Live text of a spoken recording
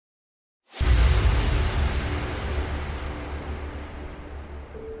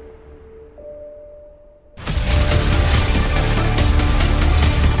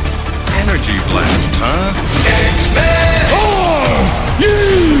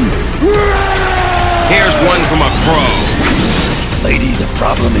lady, the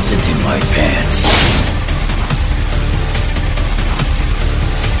problem isn't in my pants.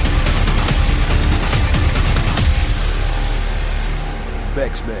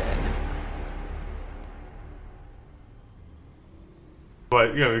 X-Men.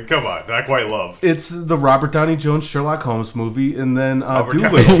 But, come on, not quite love. It's the Robert Downey Jones Sherlock Holmes movie, and then Robert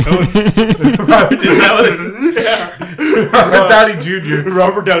Doolittle. Downey Jones. Is that what it is? Yeah. Robert Downey Jr.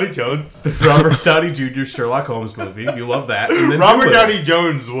 Robert Downey Jones. Robert Downey Jr. Sherlock Holmes movie. You love that. And then Robert Doolittle. Downey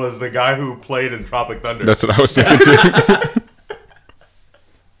Jones was the guy who played in Tropic Thunder. That's what I was thinking too.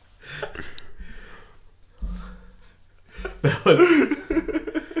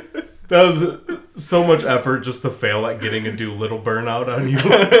 That was so much effort just to fail at getting a Doolittle burnout on you.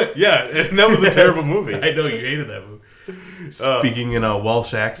 Yeah, and that was a terrible movie. I know you hated that movie. Speaking in a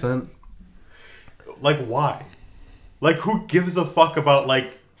Welsh accent. Like, why? Like, who gives a fuck about,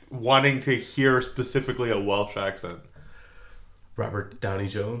 like, wanting to hear specifically a Welsh accent? Robert Downey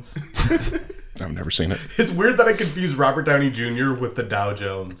Jones. I've never seen it. It's weird that I confuse Robert Downey Jr. with the Dow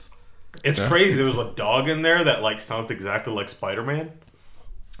Jones. It's crazy. There was a dog in there that, like, sounds exactly like Spider-Man.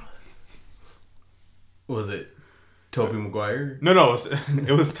 Was it Tobey Maguire? No,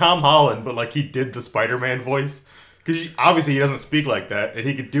 it was Tom Holland, but, like, he did the Spider-Man voice. Because obviously he doesn't speak like that, and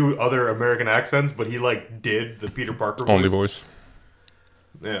he could do other American accents, but he, like, did the Peter Parker voice. Only voice.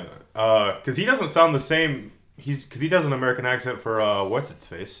 Yeah. Because he doesn't sound the same. Because he does an American accent for,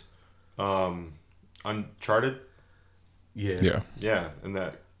 what's-its-face? Uncharted? Yeah. Yeah, and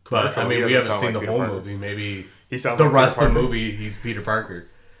that... But, I mean, we haven't seen the whole Parker. movie. Maybe He sounds the like rest Peter of the Parker. movie, he's Peter Parker.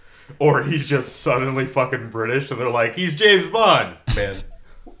 Or he's just suddenly fucking British, and they're like, he's James Bond. Man.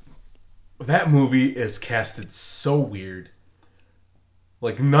 That movie is casted so weird.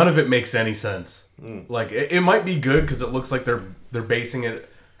 Like, none of it makes any sense. Like, it might be good because it looks like they're basing it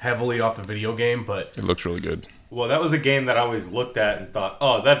heavily off the video game, but... It looks really good. Well, that was a game that I always looked at and thought,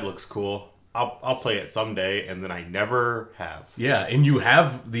 oh, that looks cool. I'll play it someday, and then I never have. Yeah, and you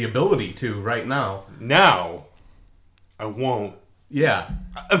have the ability to right now. Now, I won't. Yeah.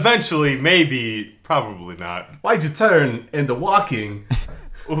 Eventually, maybe, probably not. Why'd you turn into walking?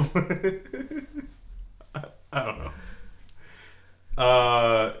 I don't know.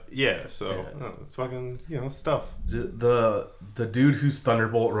 Yeah, so, fucking, stuff. The dude who's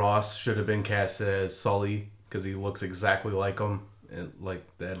Thunderbolt Ross should have been casted as Sully, because he looks exactly like him. And, like,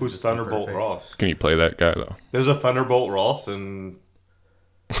 that. Who's Thunderbolt Ross? Can you play that guy though? There's a Thunderbolt Ross, and...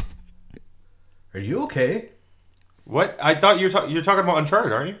 Are you okay? What? I thought you're talking about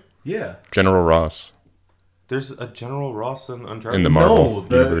Uncharted, aren't you? Yeah. General Ross There's a General Ross in Uncharted. in the Marvel No,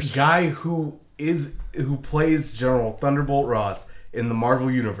 the universe. guy who plays General Thunderbolt Ross in the Marvel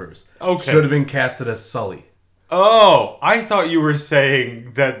universe should have been casted as Sully. Oh, I thought you were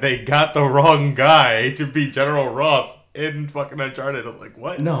saying that they got the wrong guy to be General Ross in fucking Uncharted. I'm like,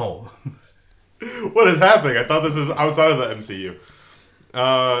 what? No. What is happening? I thought this is outside of the MCU.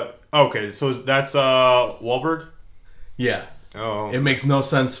 Okay, so that's Wahlberg? Yeah. Oh. It makes no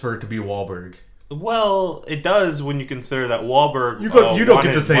sense for it to be Wahlberg. Well, it does when you consider that Wahlberg. You don't get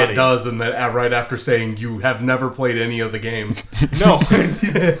wanted to say money. it does, and then right after saying you have never played any of the games. No.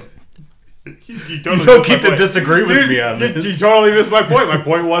 You totally You don't missed my get to point. disagree with me on this. You totally missed my point. My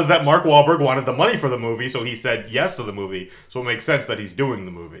point was that Mark Wahlberg wanted the money for the movie, so he said yes to the movie. So it makes sense that he's doing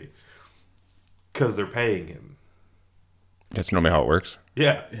the movie. Because they're paying him. That's normally how it works.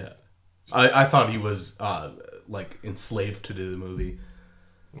 Yeah. Yeah. I thought he was, like, enslaved to do the movie.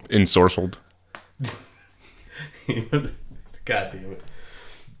 Ensorcelled. God damn it.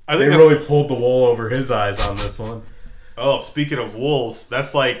 I They think really pulled the wool over his eyes on this one. Oh, speaking of wolves,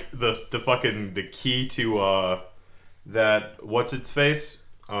 that's like the fucking the key to that what's its face.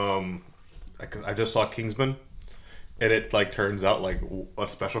 I just saw Kingsman, and it like turns out like a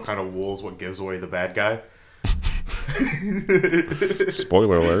special kind of wool is what gives away the bad guy.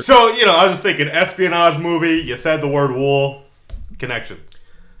 Spoiler alert. So I was just thinking espionage movie. You said the word wool, connection.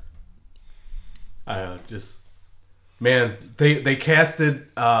 I don't know, just... Man, they casted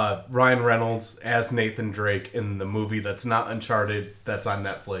Ryan Reynolds as Nathan Drake in the movie that's not Uncharted, that's on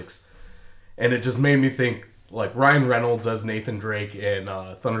Netflix. And it just made me think, like, Ryan Reynolds as Nathan Drake and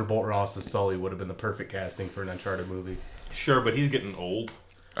Thunderbolt Ross as Sully would have been the perfect casting for an Uncharted movie. Sure, but he's getting old.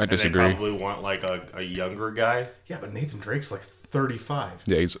 I And disagree. they probably want like a younger guy. Yeah, but Nathan Drake's like 35.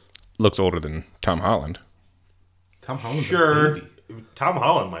 Yeah, he looks older than Tom Holland. Tom Holland's Sure. a baby. Tom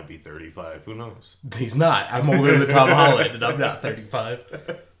Holland might be 35. Who knows? He's not. I'm older than Tom Holland, and I'm not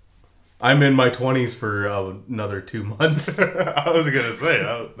 35. I'm in my 20s for another 2 months. I was gonna say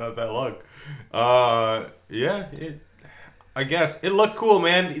not that long. Yeah. I guess. It looked cool,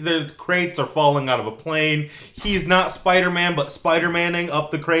 man. The crates are falling out of a plane. He's not Spider-Man, but Spider-Manning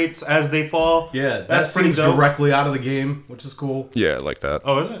up the crates as they fall. Yeah, that That's pretty seems dope. directly out of the game, which is cool. Yeah, I like that.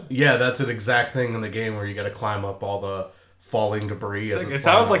 Oh, is it? Yeah, that's an exact thing in the game where you got to climb up all the falling debris. As It it's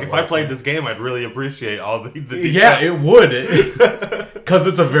sounds flying like out if the I way. played this game, I'd really appreciate all the details. Yeah, it would. Because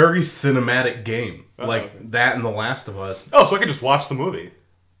it's a very cinematic game. Like that and The Last of Us. Oh, so I could just watch the movie.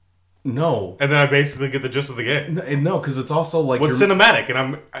 No. And then I basically get the gist of the game. No, because it's also like What's cinematic?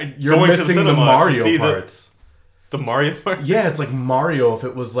 And you're going missing to the cinema Mario to see parts. The Mario part? Yeah, it's like Mario if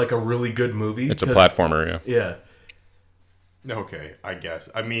it was like a really good movie. It's a 'cause- platformer, Yeah. Okay, I guess.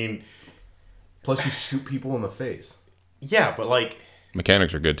 I mean, Plus you shoot people in the face. yeah, but like,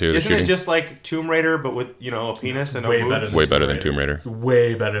 Mechanics are good too. The isn't shooting. it just like Tomb Raider, but with, a penis and Way a better boobs? way better than Tomb Raider.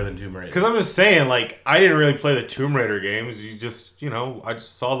 Way better than Tomb Raider. Because I'm just saying, like, I didn't really play the Tomb Raider games. You just, I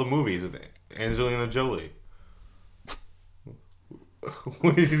just saw the movies of Angelina Jolie.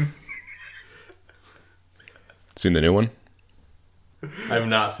 Seen the new one? I have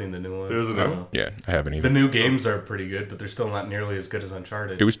not seen the new one. There's a new No. one? Yeah, I haven't The either. new games are pretty good, but they're still not nearly as good as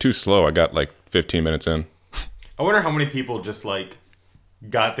Uncharted. It was too slow. I got like 15 minutes in. I wonder how many people just, like,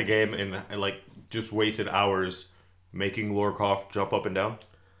 got the game and like, just wasted hours making Lara Croft jump up and down.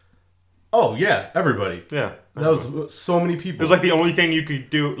 Oh, yeah, everybody. Yeah. That was so many people. It was like the only thing you could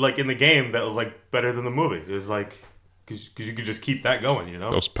do, like, in the game that was, like, better than the movie. It was like, because you could just keep that going,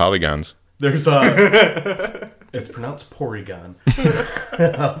 Those polygons. There's it's pronounced Porygon.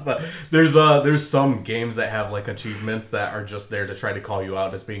 But there's some games that have like achievements that are just there to try to call you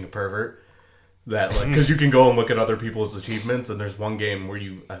out as being a pervert. That like because you can go and look at other people's achievements, and there's one game where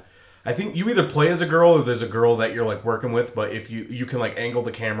you, I think you either play as a girl or there's a girl that you're like working with, but if you can like angle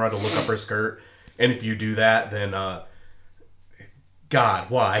the camera to look up her skirt, and if you do that, then God,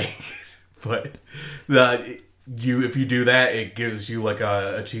 why? But if you do that, it gives you like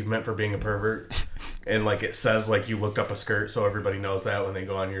a achievement for being a pervert, and like it says like you looked up a skirt, so everybody knows that when they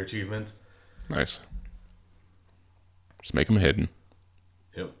go on your achievements. Nice. Just make them hidden.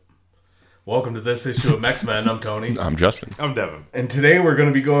 Yep. Welcome to this issue of X-Men. I'm Tony, I'm Justin. I'm Devin. and today we're going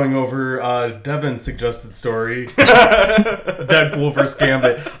to be going over Devin's suggested story, Deadpool vs.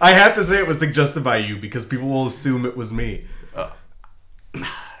 Gambit. I have to say it was suggested by you because people will assume it was me,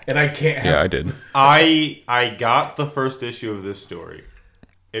 and I can't. Have Yeah, I did. I got the first issue of this story.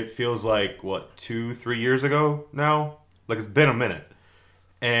 It feels like, what, 2-3 years ago now? Like, it's been a minute.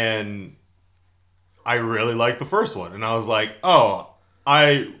 And I really liked the first one. And I was like, oh,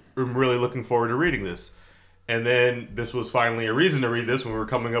 I am really looking forward to reading this. And then this was finally a reason to read this when we were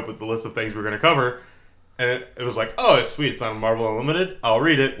coming up with the list of things we were going to cover. And it was like, oh, it's sweet. It's on Marvel Unlimited. I'll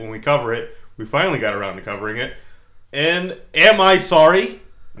read it when we cover it. We finally got around to covering it. And am I sorry?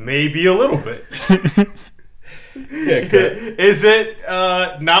 Maybe a little bit. Yeah, good. Is it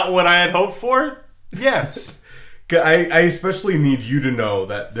not what I had hoped for? Yes. I especially need you to know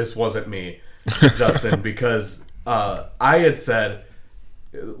that this wasn't me, Justin, because I had said,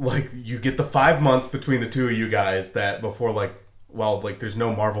 like, you get the 5 months between the two of you guys that before, like, there's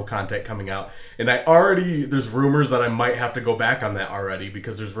no Marvel content coming out. And there's rumors that I might have to go back on that already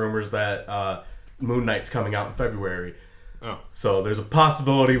because there's rumors that Moon Knight's coming out in February. Oh. So there's a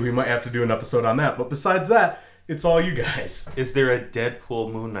possibility we might have to do an episode on that. But besides that, it's all you guys. Is there a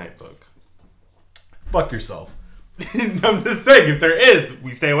Deadpool Moon Knight book? Fuck yourself. I'm just saying, if there is,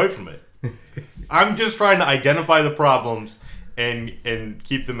 we stay away from it. I'm just trying to identify the problems and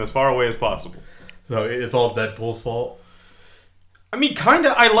keep them as far away as possible. So it's all Deadpool's fault? I mean, kind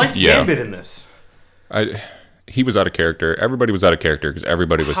of. I liked Yeah. Gambit in this. He was out of character. Everybody was out of character because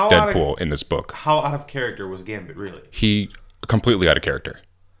everybody was How out of- Deadpool in this book. How out of character was Gambit, really? He completely out of character.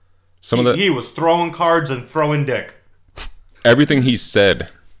 Some of the He was throwing cards and throwing dick. everything he said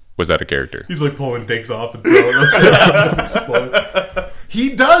was out of character. He's like pulling dicks off and throwing them. Explode.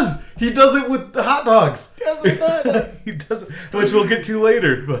 He does it with the hot dogs. He does it, which we'll get to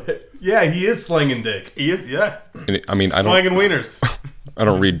later. But yeah, he is slinging dick. He is, yeah. And I mean, I Slanging wieners.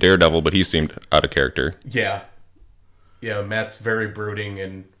 don't read Daredevil, but he seemed out of character. Yeah. Yeah, Matt's very brooding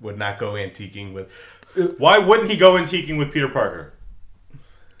and would not go antiquing with... Why wouldn't he go antiquing with Peter Parker?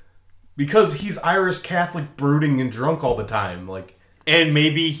 Because he's Irish Catholic brooding and drunk all the time. Like, And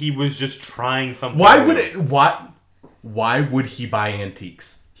maybe he was just trying something. why would he buy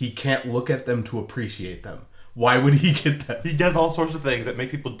antiques? He can't look at them to appreciate them. Why would he get them? He does all sorts of things that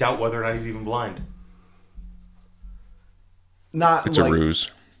make people doubt whether or not he's even blind. Not It's a ruse.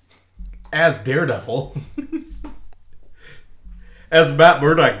 As Daredevil. As Matt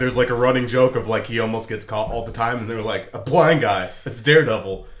Murdock, there's like a running joke of like he almost gets caught all the time, and they're like, a blind guy. It's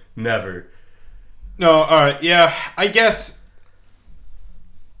Daredevil. Never. No, alright, yeah. I guess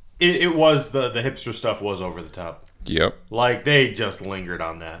it was the hipster stuff was over the top. Yep. Like they just lingered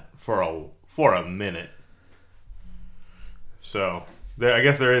on that for a minute. So I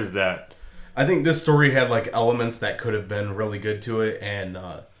guess there is that. I think this story had like elements that could have been really good to it, and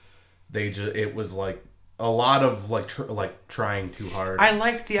it was like a lot of like trying too hard. I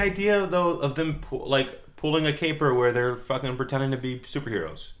liked the idea though of them pulling a caper where they're fucking pretending to be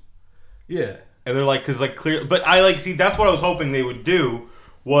superheroes. Yeah. And they're like, cause like clear, but I like see that's what I was hoping they would do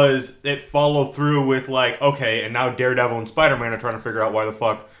was it follow through with like, okay, and now Daredevil and Spider-Man are trying to figure out why the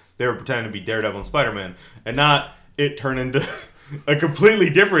fuck they were pretending to be Daredevil and Spider-Man, and not it turn into a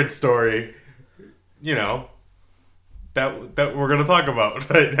completely different story, you know, that we're gonna talk about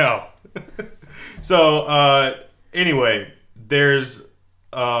right now. So anyway, there's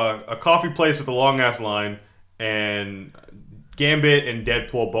a coffee place with a long ass line, and Gambit and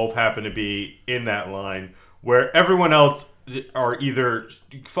Deadpool both happen to be in that line, where everyone else are either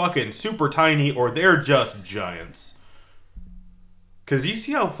fucking super tiny or they're just giants. Cause you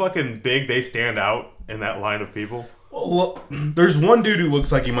see how fucking big they stand out in that line of people. Well, there's one dude who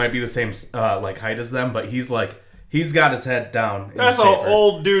looks like he might be the same like height as them, but he's got his head down. That's an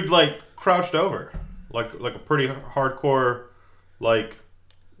old dude like crouched over, like a pretty hardcore like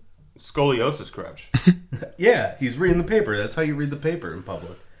scoliosis crouch. Yeah, he's reading the paper. That's how you read the paper in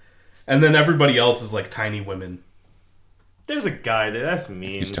public. And then everybody else is like tiny women. There's a guy there. That's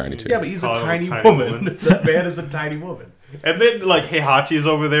mean. He's tiny too. Yeah, but he's a Calling him tiny woman. That man is a tiny woman. And then like Heihachi's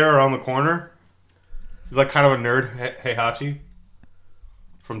over there around the corner. He's like kind of a nerd, Heihachi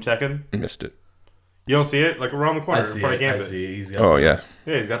from Tekken. Missed it. You don't see it? Like around the corner I in see front of it. Gambit. I see it. He's got Oh yeah.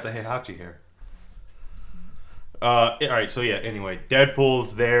 Yeah, he's got the Heihachi hair. Alright, so yeah, anyway,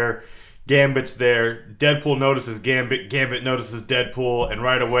 Deadpool's there, Gambit's there, Deadpool notices Gambit, Gambit notices Deadpool, and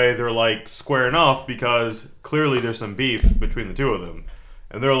right away they're like squaring off because clearly there's some beef between the two of them.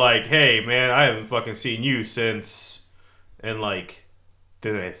 And they're like, hey man, I haven't fucking seen you since... And like,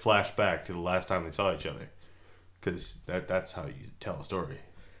 then they flash back to the last time they saw each other. Because that's how you tell a story.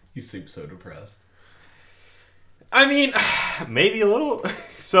 You seem so depressed. I mean, maybe a little.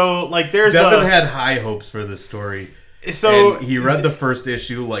 So, like, there's Devin had high hopes for this story. So and he read the first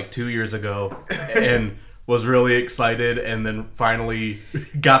issue like 2 years ago and was really excited, and then finally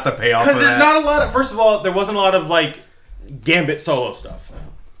got the payoff. Because there's not a lot of. First of all, there wasn't a lot of like Gambit solo stuff.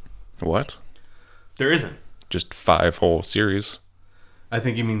 What? There isn't. Just 5 whole series. I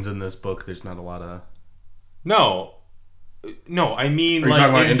think he means in this book there's not a lot of... No, I mean, Are you like,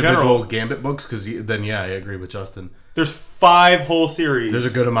 talking about in individual general, Gambit books? Because then, yeah, I agree with Justin. there's 5 whole series. There's a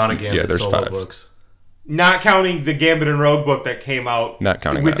good amount of Gambit there's solo 5. books. Not counting the Gambit and Rogue book that came out Not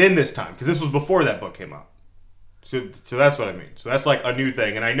counting within this time. Because this was before that book came out. So that's what I mean. So that's like a new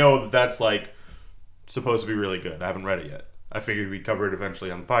thing. And I know that's like supposed to be really good. I haven't read it yet. I figured we'd cover it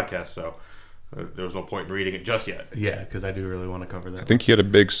eventually on the podcast. So there was no point in reading it just yet. Yeah, because I do really want to cover that. I think he had a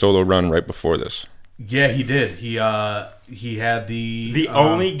big solo run right before this. Yeah, he did. He had the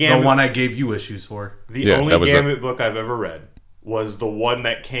only Gambit... the one I gave you issues for. The only Gambit book I've ever read was the one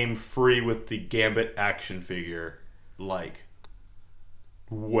that came free with the Gambit action figure, like,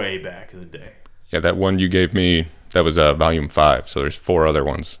 way back in the day. Yeah, that one you gave me, that was volume 5, so there's 4 other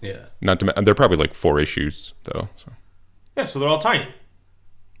ones. Yeah. They're probably like 4 issues, though. So. Yeah, so they're all tiny.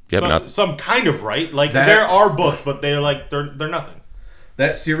 Yeah, but not... Some kind of right. Like, there are books, but they're like, they're nothing.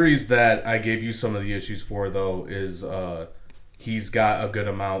 That series that I gave you some of the issues for, though, is he's got a good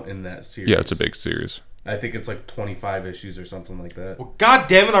amount in that series. Yeah, it's a big series. I think it's like 25 issues or something like that. Well, God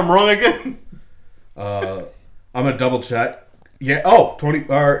damn it, I'm wrong again. I'm going to double check. Yeah, oh, 20,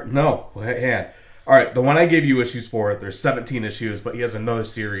 or no, hang on. All right, the one I gave you issues for, there's 17 issues, but he has another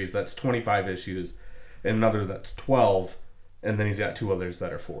series that's 25 issues, and another that's 12, and then he's got 2 others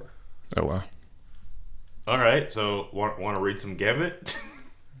that are 4. Oh, wow. All right, so want to read some Gambit?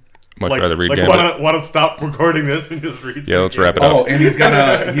 Much rather read Gambit. Want to stop recording this and just read some let's wrap it up. Oh, and he's got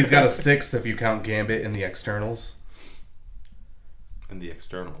a 6th if you count Gambit in the externals. And the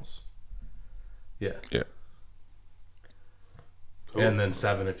externals. Yeah. Yeah. And then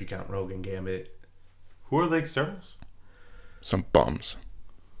 7 if you count Rogue and Gambit. Who are the externals? Some bums.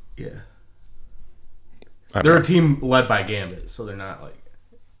 Yeah. I don't They're know. a team led by Gambit, so they're not like...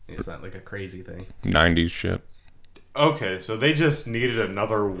 It's not like a crazy thing. 90s shit. Okay, so they just needed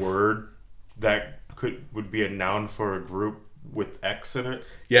another word that would be a noun for a group with X in it.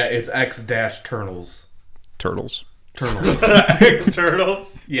 Yeah, it's X-Turnals. Turtles. Turtles.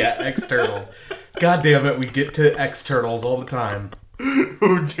 Externals? Yeah, X-Turtles. God damn it, we get to X-Turtles all the time.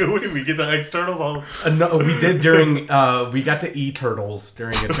 Who do we? We get the externals all. No, we did during. We got to E-Turtles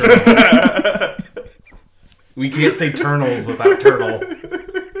during Eternals. We can't say Turnals without Turtle.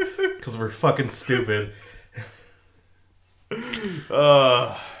 were fucking stupid.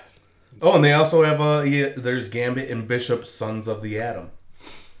 Uh, Oh, and they also have there's Gambit and Bishop, Sons of the Atom.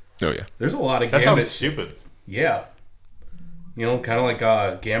 Oh yeah. There's a lot of that Gambit. sounds stupid. Yeah. You know, kind of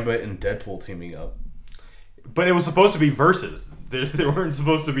like Gambit and Deadpool teaming up. But it was supposed to be versus. They weren't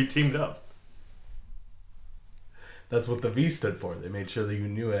supposed to be teamed up. That's what the V stood for. They made sure that you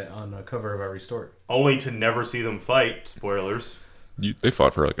knew it on the cover of every story. Only to never see them fight. Spoilers. They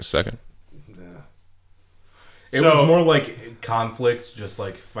fought for like a second. It So- was more like conflict, just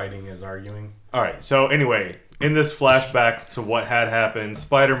like fighting is arguing. All right. So anyway, in this flashback to what had happened,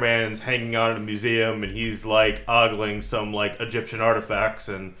 Spider-Man's hanging out in a museum and he's like ogling some like Egyptian artifacts,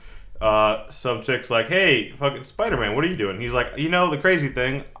 and some chick's like, "Hey, fucking Spider-Man, what are you doing?" He's like, the crazy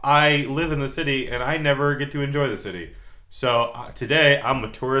thing, I live in the city and I never get to enjoy the city. So today I'm a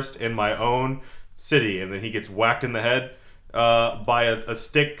tourist in my own city, and then he gets whacked in the head by a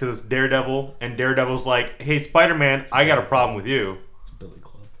stick because it's Daredevil, and Daredevil's like, "Hey, Spider-Man, I got a problem with you," It's Billy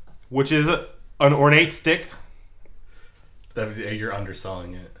Club. which is an ornate stick. You're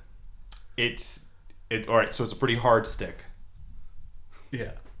underselling it. All right. So it's a pretty hard stick.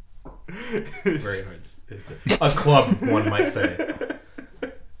 Yeah. Very hard. It's a club, one might say.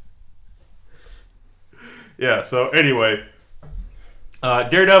 Yeah. So anyway,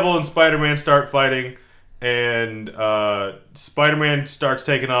 Daredevil and Spider-Man start fighting, and Spider-Man starts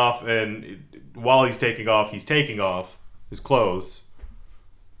taking off, and while he's taking off his clothes.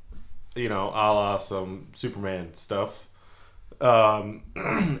 A la some Superman stuff.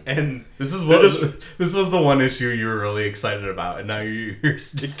 And This is they're this was the one issue you were really excited about, and now you're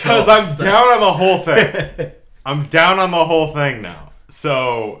just because so I'm upset. down on the whole thing. I'm down on the whole thing now.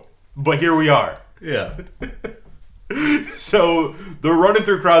 So, but here we are. Yeah. So they're running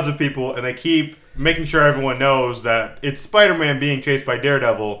through crowds of people, and they keep making sure everyone knows that it's Spider-Man being chased by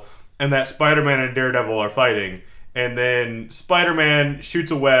Daredevil, and that Spider-Man and Daredevil are fighting. And then Spider-Man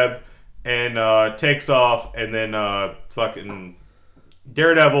shoots a web and takes off, and then fucking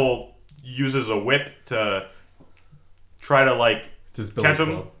Daredevil uses a whip to try to like It's his Billy catch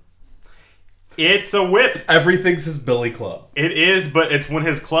him. Club. It's a whip. Everything's his Billy Club. It is, but it's when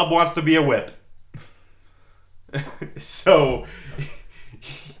his club wants to be a whip. So,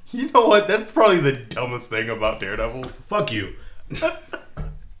 you know what? That's probably the dumbest thing about Daredevil. Fuck you.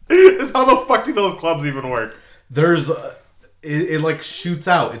 Is how the fuck do those clubs even work? There's it like shoots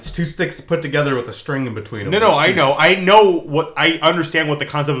out. It's two sticks put together with a string in between them. No, It I shoots. know. I understand what the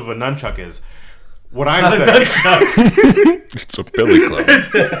concept of a nunchuck is. What I'm Not a saying, nunchuck. It's a Billy Club.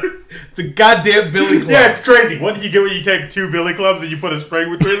 It's a goddamn Billy Club. yeah, it's crazy. What do you get when you take two billy clubs and you put a string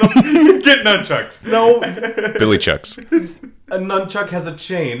between them? You get nunchucks. No, Billy Chucks. a nunchuck has a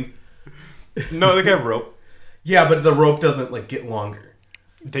chain. No, they have rope. Yeah, but the rope doesn't like get longer.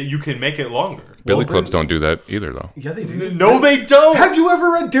 That you can make it longer. Billy Well, Clubs don't do that either, though. Yeah, they do. No, they don't. Have you ever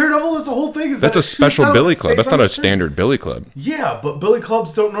read Daredevil? That's the whole thing. Is That's that a it shoots special out Billy and Club. stays That's on not the a string? standard Billy Club. Yeah, but Billy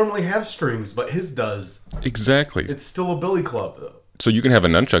Clubs don't normally have strings, but his does. Exactly. It's still a Billy Club, though. So you can have a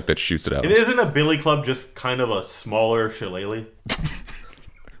nunchuck that shoots it out. And isn't a billy club just kind of a smaller shillelagh?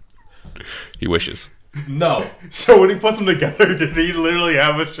 He wishes. No. So when he puts them together, does he literally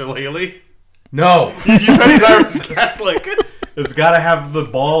have a shillelagh? No. You said he's Irish Catholic. It's got to have the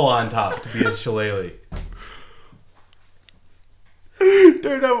ball on top to be a shillelagh.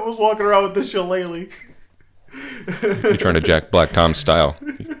 Daredevil was walking around with the shillelagh. You're trying to Jack Black Tom style.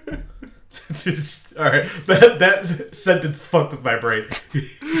 Just, all right, that sentence fucked with my brain.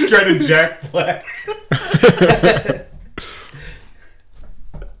 He's trying to Jack Black.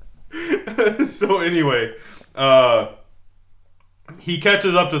 So anyway, he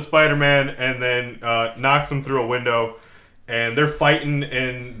catches up to Spider-Man and then knocks him through a window, and they're fighting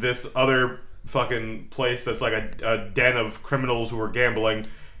in this other fucking place that's like a den of criminals who are gambling,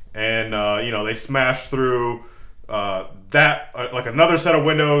 and they smash through like another set of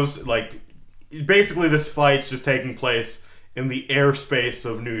windows. Like basically, this fight's just taking place in the airspace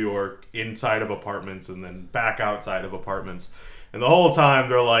of New York, inside of apartments, and then back outside of apartments. And the whole time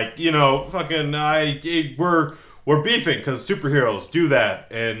they're like, fucking, we're beefing because superheroes do that,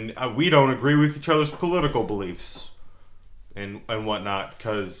 and we don't agree with each other's political beliefs and whatnot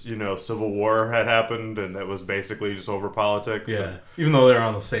because Civil War had happened, and that was basically just over politics. Yeah, even though they're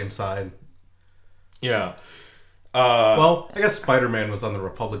on the same side. Yeah. Well, I guess Spider-Man was on the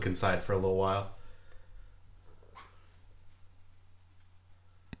Republican side for a little while.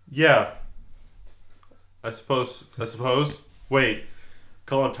 Yeah. I suppose. Wait,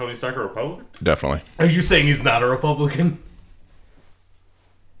 calling Tony Stark a Republican? Definitely. Are you saying he's not a Republican?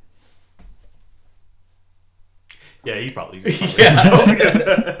 Yeah, he probably.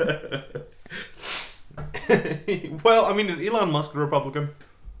 Yeah. mean, is Elon Musk a Republican?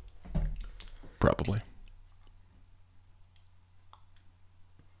 Probably.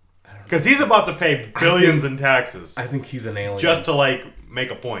 Because he's about to pay billions in taxes I think he's an alien. just to, like, make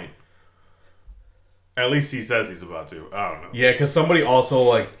a point. At least he says he's about to. I don't know. Yeah, because somebody also,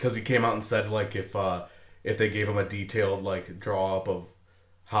 like, because he came out and said, like, if they gave him a detailed, like, draw up of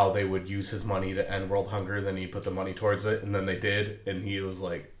how they would use his money to end world hunger, then he'd put the money towards it, and then they did, and he was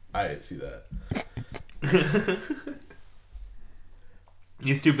like, I didn't see that.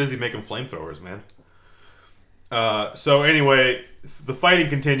 He's too busy making flamethrowers, man. So anyway, the fighting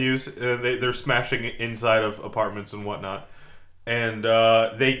continues. They're smashing inside of apartments and whatnot. And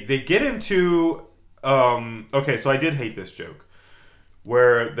they get into... okay, so I did hate this joke.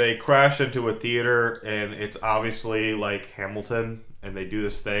 Where they crash into a theater, and it's obviously, like, Hamilton. And they do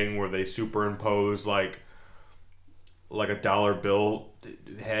this thing where they superimpose, like a dollar bill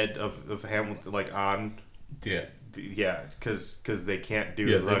head of Hamilton, like, on... Yeah. Yeah, because they can't do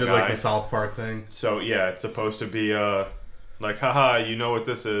Yeah, the they did, guy. like, the South Park thing. So, yeah, it's supposed to be like, haha, you know what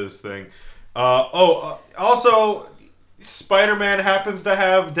this is thing. Also, Spider-Man happens to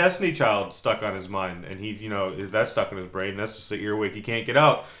have Destiny Child stuck on his mind. And he's, that's stuck in his brain. That's just an earwig he can't get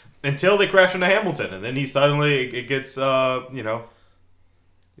out. Until they crash into Hamilton. And then he suddenly, it gets,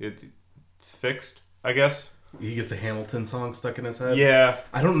 it's fixed, I guess. He gets a Hamilton song stuck in his head. Yeah.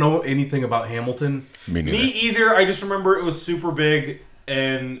 I don't know anything about Hamilton. Me neither. Me either. I just remember it was super big,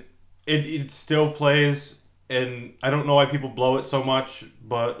 and it still plays, and I don't know why people blow it so much,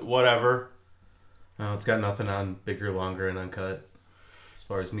 but whatever. Oh, it's got nothing on Bigger, Longer, and Uncut as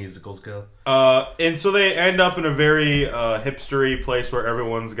far as musicals go. And so they end up in a very hipstery place where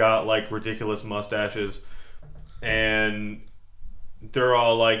everyone's got, like, ridiculous mustaches, and they're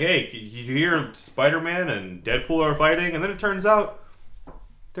all like, hey, you hear Spider-Man and Deadpool are fighting? And then it turns out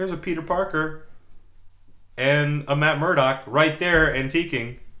there's a Peter Parker and a Matt Murdock right there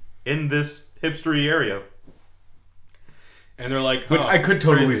antiquing in this hipstery area. And they're like, Which I could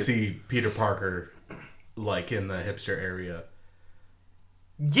totally crazy. see Peter Parker, like, in the hipster area.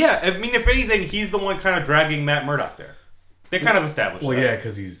 Yeah, I mean, if anything, he's the one kind of dragging Matt Murdock there. They kind of established Well, that. yeah,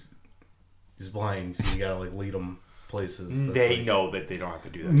 because he's blind, so you gotta, like, lead him places. That's They like, know that they don't have to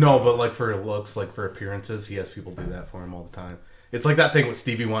do that. No, but, like, for looks, like, for appearances, he has people do that for him all the time. It's like that thing with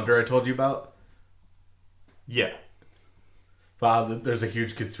Stevie Wonder I told you about. Yeah. Wow, there's a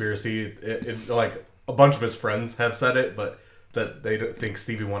huge conspiracy. Like, a bunch of his friends have said it, but that they don't think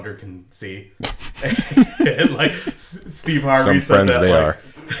Stevie Wonder can see. And, like, Steve Harvey Some said friends that, they like, are.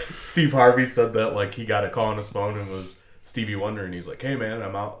 Steve Harvey said that, like, he got a call on his phone and was Stevie Wonder, and he's like, hey, man,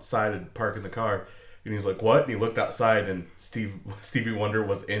 I'm outside and parking the car. And he's like, what? And he looked outside, and Stevie Wonder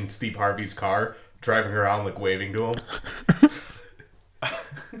was in Steve Harvey's car, driving around, like, waving to him.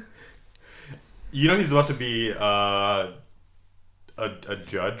 You know he's about to be a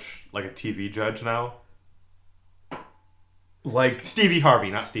judge, like a TV judge now? Like, Stevie Harvey,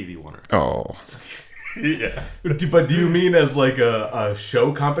 not Stevie Wonder. Oh, Yeah. but do you mean as, like, a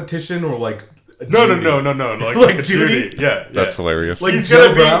show competition or, like... No. Judy? Like, Like Judy? Yeah. that's hilarious. Like, He's Joe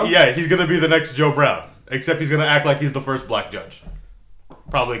gonna Brown? be, yeah, he's gonna be the next Joe Brown. Except he's gonna act like he's the first black judge.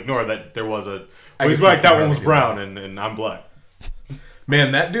 Probably ignore that there was a. I Well, he's can see like, that Steve one was Harvey brown and I'm black.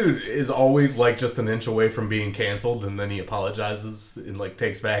 Man, that dude is always, like, just an inch away from being canceled, and then he apologizes and, like,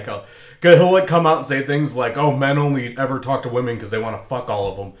 takes back out. Cause he'll, like, come out and say things like, oh, men only ever talk to women because they want to fuck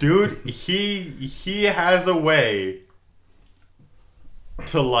all of them. Dude, he has a way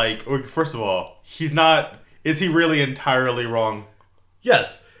to, like, first of all, he's not. Is he really entirely wrong?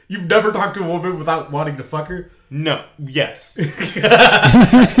 Yes. You've never talked to a woman without wanting to fuck her? No. Yes. Yeah,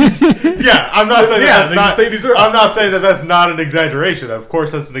 I'm not saying Yeah, that's they not. just say these are- I'm not saying that that's not an exaggeration. Of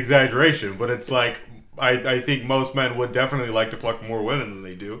course, that's an exaggeration, but it's like I think most men would definitely like to fuck more women than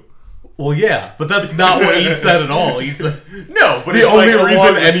they do. Well, yeah, but that's not what he said at all. He said No, but the it's only like reason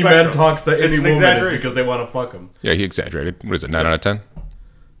along the any man spectrum. talks to any It's an woman is exaggeration. because they want to fuck him. Yeah, he exaggerated. What is it, 9 out of 10?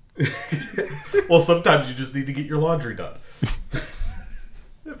 Well, sometimes you just need to get your laundry done.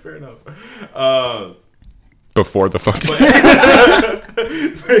 Yeah, fair enough. Before the fucking...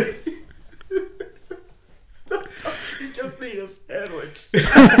 You just need a sandwich.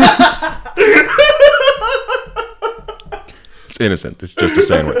 It's innocent. It's just a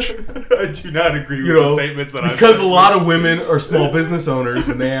sandwich. I do not agree with You know, the statements that I because a lot of women are small business owners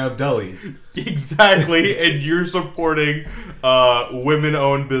and they have delis. Exactly, and you're supporting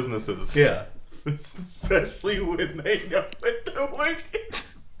women-owned businesses. Yeah. Especially when they know what the work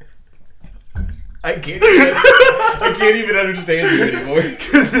is. I can't even understand you anymore.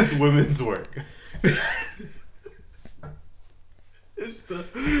 Because it's women's work. is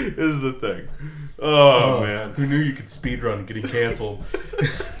the thing. Oh man. Who knew you could speedrun getting canceled?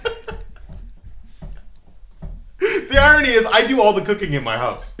 The irony is, I do all the cooking in my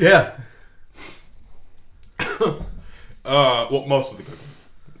house. Yeah. Well, most of the cooking.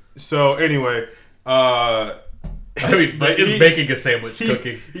 So anyway, I mean, but is making a sandwich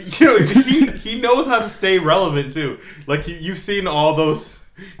cooking. He knows how to stay relevant too. Like you've seen all those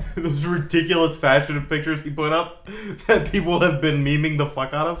ridiculous fashion pictures he put up that people have been memeing the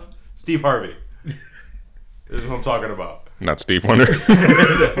fuck out of. Steve Harvey is what I'm talking about. Not Steve Wonder.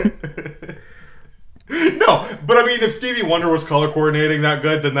 No, but I mean, if Stevie Wonder was color coordinating that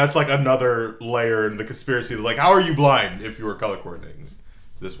good, then that's like another layer in the conspiracy. Like, how are you blind if you were color coordinating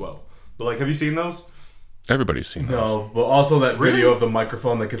this well? But like, have you seen those? Everybody's seen those. No, but also that Really? video of the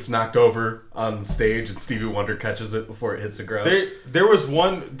microphone that gets knocked over on the stage and Stevie Wonder catches it before it hits the ground. There was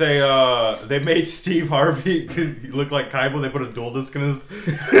one they made Steve Harvey look like Kaiba. They put a dual disc in his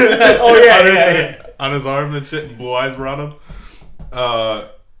on his arm and shit, and blue eyes were on him.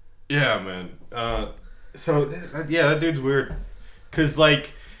 Yeah, man. That dude's weird. Cause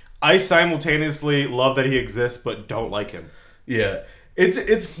like I simultaneously love that he exists, but don't like him. Yeah,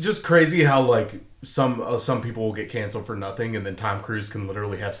 it's just crazy how like some people will get canceled for nothing, and then Tom Cruise can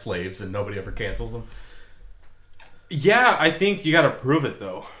literally have slaves and nobody ever cancels them. Yeah, I think you got to prove it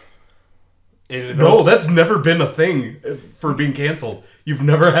though. No, that's never been a thing for being canceled. You've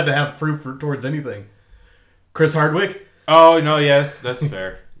never had to have proof towards anything. Chris Hardwick. Oh no, yes, that's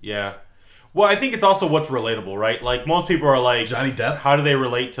fair. Yeah. Well, I think it's also what's relatable, right? Like most people are like Johnny Depp. How do they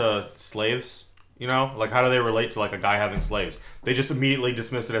relate to slaves? You know, like how do they relate to like a guy having slaves? They just immediately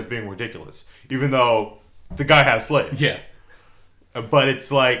dismiss it as being ridiculous, even though the guy has slaves. Yeah. But it's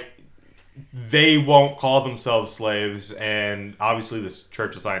like they won't call themselves slaves, and obviously this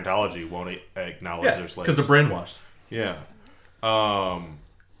Church of Scientology won't acknowledge their slaves because they're brainwashed. Yeah.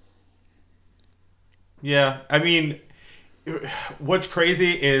 Yeah. I mean, what's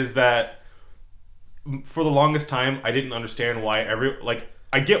crazy is that for the longest time, I didn't understand why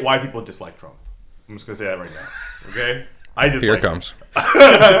I get why people dislike Trump. I'm just gonna say that right now. Okay? I dislike Here it comes.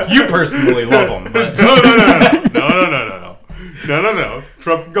 You personally love him, but No.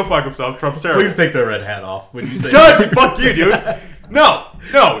 Trump can go fuck himself. Trump's terrible. please take the red hat off when you say God, fuck you, dude. No.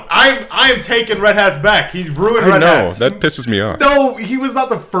 I am taking Red Hats back. He's ruined I Red know. Hats. That pisses me off. No, he was not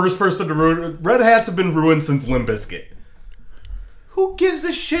the first person to ruin. Red hats have been ruined since Limp Bizkit. Who gives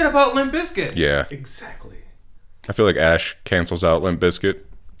a shit about Limp Bizkit? Yeah. Exactly. I feel like Ash cancels out Limp Bizkit.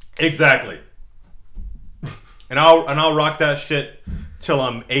 Exactly. And I'll rock that shit till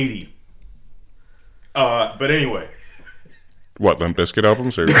I'm 80. But anyway. What, Limp Bizkit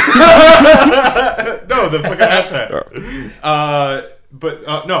albums? Or? No, the fucking Ash hat.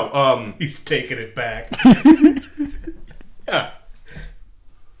 No. He's taking it back. Yeah.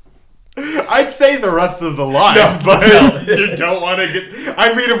 I'd say the rest of the line, but you don't want to get.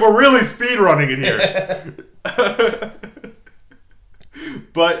 I mean, if we're really speed running in here.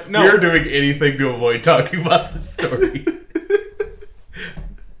 But no, We're doing anything to avoid talking about this story.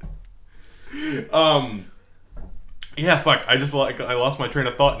 Yeah, fuck. I lost my train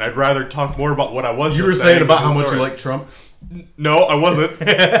of thought, and I'd rather talk more about what I was. You just were saying about in how the much story. you like Trump. No, I wasn't.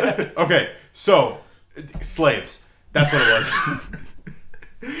 Okay, so slaves. That's what it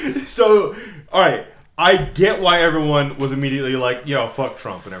was. So, all right. I get why everyone was immediately like, fuck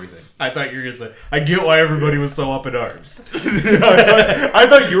Trump and everything. I thought you were gonna say. I get why everybody was so up in arms. I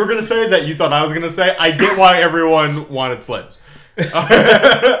thought you were gonna say that. You thought I was gonna say. I get why everyone wanted slaves.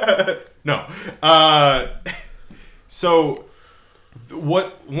 No. So,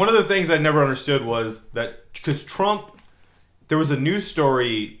 one of the things I never understood was that because Trump, there was a news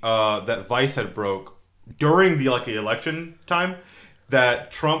story that Vice had broke during the election time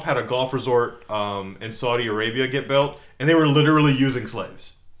that Trump had a golf resort in Saudi Arabia get built, and they were literally using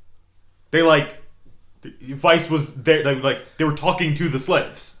slaves. They Vice was there. They were talking to the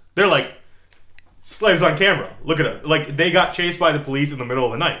slaves. They're like slaves on camera. Look at it. Like they got chased by the police in the middle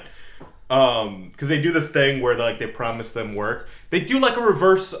of the night. Because they do this thing where they promise them work. They do like a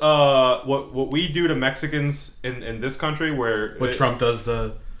reverse what we do to Mexicans in this country where What Trump does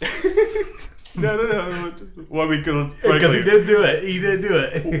to. No. Well, because Because he did do it. He did do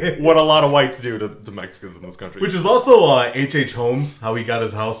it. what a lot of whites do to Mexicans in this country. Which is also H.H. Holmes, how he got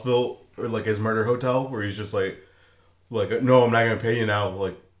his house built, or his murder hotel, where he's just like, no, I'm not going to pay you now.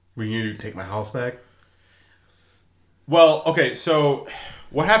 Like, will you take my house back? Well, okay, so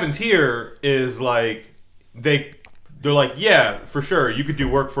what happens here is they're like, yeah, for sure, you could do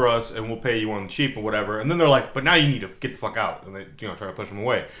work for us and we'll pay you on the cheap or whatever. And then they're like, but now you need to get the fuck out. And they try to push them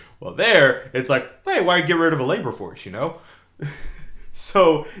away. Well, there, it's like, hey, why get rid of a labor force,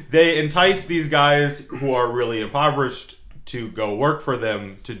 So they entice these guys who are really impoverished to go work for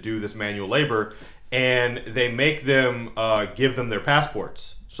them to do this manual labor, and they make them give them their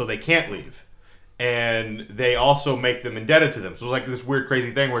passports so they can't leave. And they also make them indebted to them. So it's like this weird,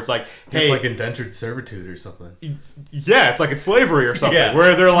 crazy thing where it's like, hey, It's like indentured servitude or something. yeah, it's like it's slavery or something. Yeah.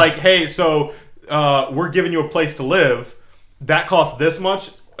 Where they're like, hey, so we're giving you a place to live. That costs this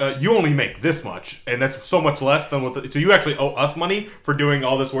much. You only make this much, and that's so much less than what. So you actually owe us money for doing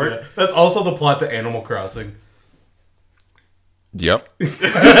all this work. Yeah. That's also the plot to Animal Crossing. Yep. Is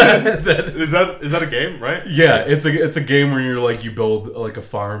that a game, right? Yeah, it's a game where you're like you build like a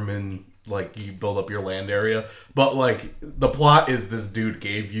farm and like you build up your land area, but like the plot is this dude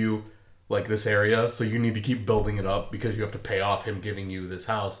gave you like this area, so you need to keep building it up because you have to pay off him giving you this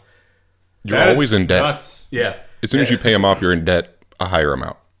house. You're That is always in debt. nuts. Yeah. As soon as you pay him off, you're in debt a higher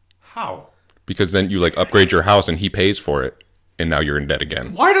amount. How? Because then you like upgrade your house and he pays for it, and now you're in debt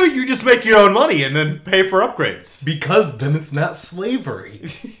again. Why don't you just make your own money and then pay for upgrades? Because then it's not slavery.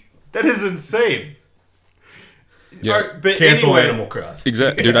 That is insane. Yeah. Alright, but Cancel anyway, Animal Crossing.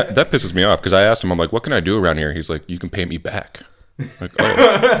 Exactly, dude. That pisses me off because I asked him, I'm like, "What can I do around here?" He's like, "You can pay me back." Like,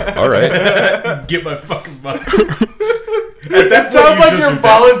 oh, all right. Get my fucking money. That sounds like you're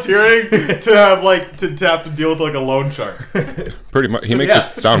volunteering to have like to have to deal with like a loan shark. Pretty much. He makes Yeah.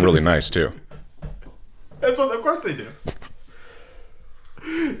 it sound really nice too. That's what, of course, they do.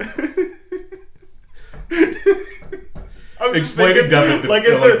 I'm just Explaining thinking, Devin to like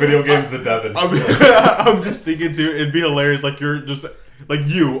it's like a, video games to Devin. I'm just thinking too. It'd be hilarious. Like you're just like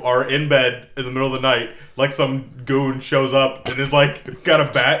you are in bed in the middle of the night. Like some goon shows up and is like got a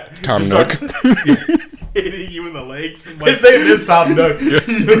bat. Tom just Nook. starts hitting you in the legs. And, like, His name is Tom Nook.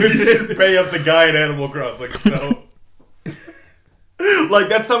 you should pay up the guy in Animal Crossing. So. Like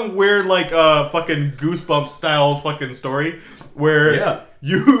that's some weird like fucking Goosebumps style fucking story where Yeah.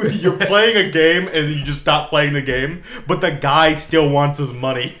 you're playing a game and you just stop playing the game, but the guy still wants his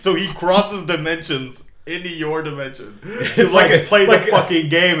money, so he crosses dimensions into your dimension to It's like, like a- play like the a- fucking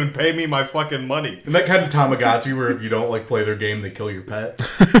game and pay me my fucking money. And that kind of Tamagotchi where if you don't like play their game, they kill your pet.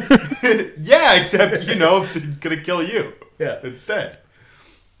 Yeah, except you know it's gonna kill you. Yeah. Instead.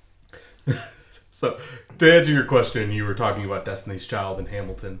 So, to answer your question, you were talking about Destiny's Child and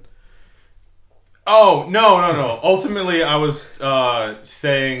Hamilton. Oh, no. Ultimately, I was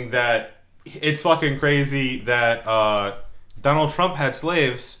saying that it's fucking crazy that Donald Trump had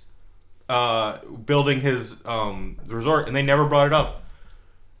slaves building his resort, and they never brought it up.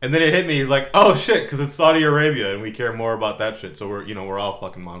 And then it hit me. He's like, "Oh shit," because it's Saudi Arabia, and we care more about that shit. So we're all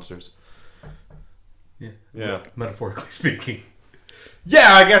fucking monsters. Yeah. Metaphorically speaking.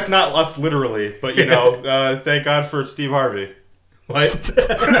 Yeah, I guess not us literally, but thank God for Steve Harvey. What?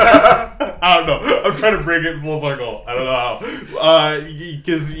 I don't know. I'm trying to bring it full circle. I don't know how.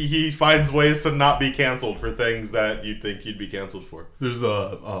 Because he finds ways to not be canceled for things that you'd think you'd be canceled for. There's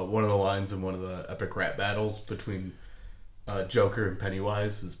one of the lines in one of the epic rap battles between Joker and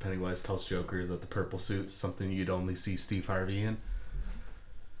Pennywise. Is Pennywise tells Joker that the purple suit's something you'd only see Steve Harvey in.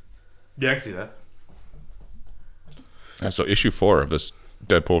 Yeah, I can see that. So issue 4 of this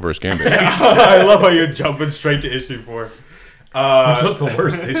Deadpool vs. Gambit. I love how you're jumping straight to issue 4. Which was the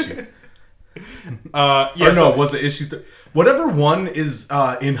worst issue. Yeah, No, was it issue 3? Whatever one is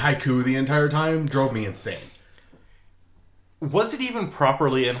in haiku the entire time drove me insane. was it even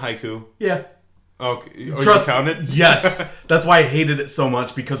properly in haiku? Yeah. Okay, oh, Trust, you count it? Yes. That's why I hated it so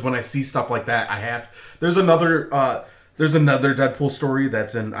much, because when I see stuff like that, I have... There's another Deadpool story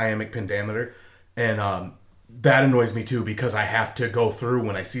that's in iambic pentameter, and that annoys me too, because I have to go through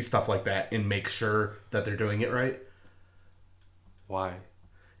when I see stuff like that and make sure that they're doing it right. Why?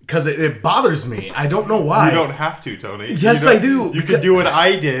 Because it bothers me. I don't know why. You don't have to, Tony. Yes, You don't- I do. You could do what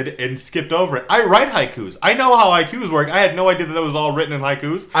I did and skipped over it. I write haikus. I know how haikus work. I had no idea that was all written in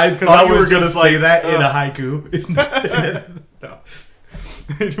haikus. I 'Cause thought you was were going to just say like, that in a haiku. No.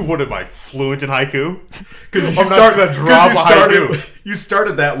 What am I, fluent in haiku? Because I'm not going to drop a haiku. You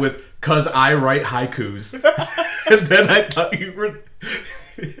started that with, "Cause I write haikus." And then I thought you were...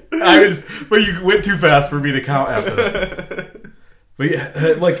 But you went too fast for me to count after that. But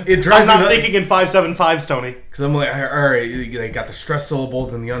yeah, like, it drives I'm me not nuts. thinking in 5/7/5s, Tony. Because I'm like, all right, they got the stress syllable,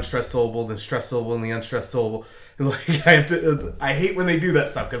 then the unstressed syllable, then stress syllable, and the unstressed syllable. And like, I have to... I hate when they do that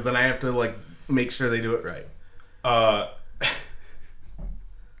stuff, because then I have to, like, make sure they do it right.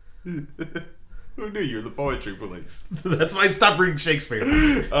 Who knew you were the poetry police? That's why I stopped reading Shakespeare.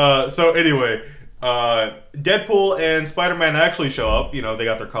 So anyway, Deadpool and Spider-Man actually show up. You know, they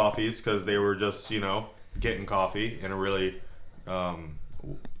got their coffees because they were just, getting coffee in a really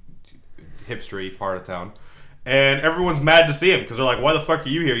hipstery part of town. And everyone's mad to see him because they're like, why the fuck are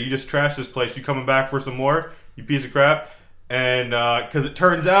you here? You just trashed this place. You coming back for some more? You piece of crap. And because it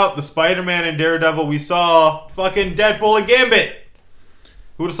turns out the Spider-Man and Daredevil we saw, fucking Deadpool and Gambit.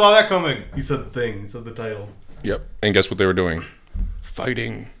 Who'd have saw that coming? He said the thing. He said the title. Yep. And guess what they were doing?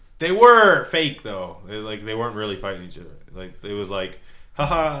 Fighting. They were fake though. They weren't really fighting each other. Like it was like,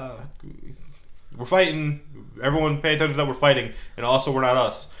 haha, we're fighting. Everyone pay attention that we're fighting, and also we're not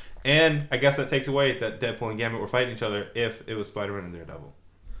us. And I guess that takes away that Deadpool and Gambit were fighting each other if it was Spider-Man and Daredevil.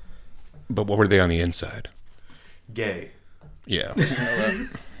 But what were they on the inside? Gay. Yeah.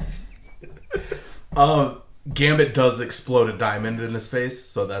 Gambit does explode a diamond in his face,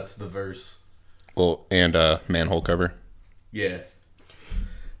 so that's the verse. Well, and manhole cover. Yeah.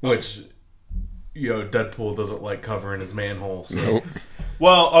 Which, Deadpool doesn't like covering his manhole. So. Nope.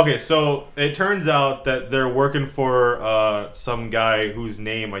 Well, okay, so it turns out that they're working for some guy whose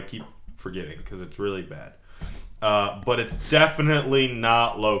name I keep forgetting because it's really bad. But it's definitely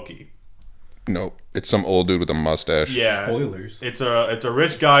not Loki. Nope. It's some old dude with a mustache. Yeah. Spoilers. It's a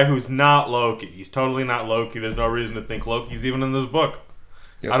rich guy who's not Loki. He's totally not Loki. There's no reason to think Loki's even in this book.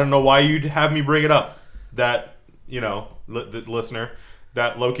 Yep. I don't know why you'd have me bring it up. That, the listener,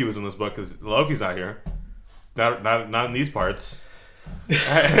 that Loki was in this book because Loki's not here. Not in these parts. We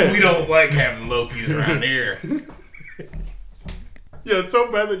don't like having Lokis around here. Yeah, it's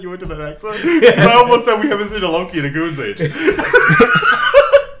so bad that you went to that accent. I almost said we haven't seen a Loki in a Goon's Age.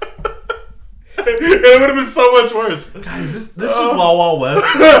 It would have been so much worse. Guys, this is just Wild Wild West.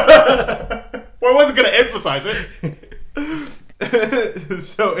 Well, I wasn't going to emphasize it.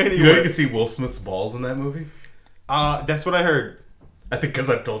 So anyway. You can see Will Smith's balls in that movie? That's what I heard. I think because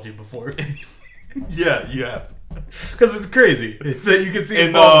I've told you before. Yeah, you have. Because it's crazy that you can see his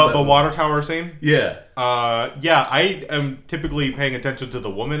In balls the water tower scene? Yeah. Yeah, I am typically paying attention to the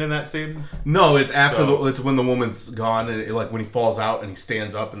woman in that scene. No, it's after it's when the woman's gone, and when he falls out and he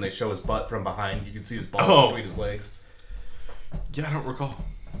stands up and they show his butt from behind. You can see his balls between his legs. Yeah, I don't recall.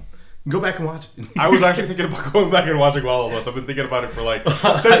 Go back and watch it. I was actually thinking about going back and watching Wild West. I've been thinking about it for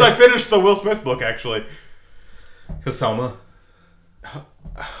since I finished the Will Smith book, actually. Selma.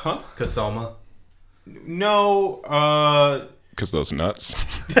 Huh? Cause Selma. No, Because those nuts.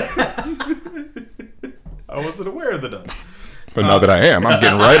 I wasn't aware of the nuts. But now that I am, I'm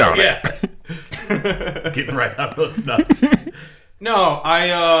getting right on it. Yeah. Getting right on those nuts. No,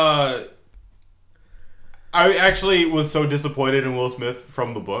 I actually was so disappointed in Will Smith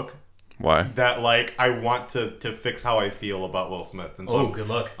from the book Why? that I want to fix how I feel about Will Smith. And so Good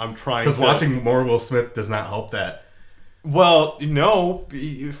luck. I'm trying Because to watching more Will Smith does not help that. Well, no,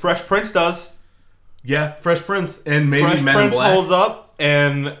 Fresh Prince does. Yeah, Fresh Prince and maybe Fresh Men Prince in Black. holds up,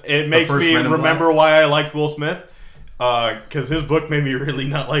 and it makes first me Men in remember why I liked Will Smith. Because his book made me really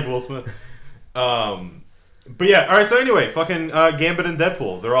not like Will Smith. But yeah, alright, so anyway, fucking Gambit and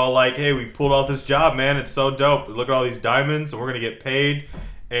Deadpool. They're all like, hey, we pulled off this job, man. It's so dope. Look at all these diamonds, and we're going to get paid.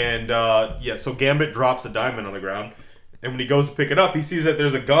 And so Gambit drops a diamond on the ground. And when he goes to pick it up, he sees that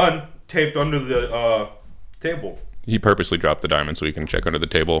there's a gun taped under the table. He purposely dropped the diamond so he can check under the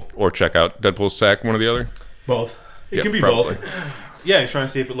table or check out Deadpool's sack, one or the other. Both. It Yeah, can be probably. both. Yeah, he's trying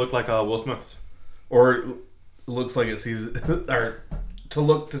to see if it looked like Will Smith's. Or it looks like it sees, or to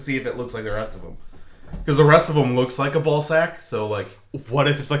look to see if it looks like the rest of them. Because the rest of them looks like a ball sack, so What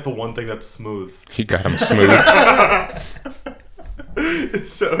if it's the one thing that's smooth? He got him smooth.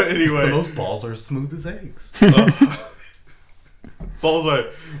 So anyway, those balls are smooth as eggs. balls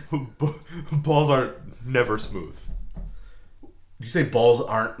are never smooth. Did you say balls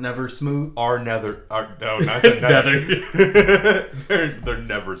aren't never smooth? No, not never. they're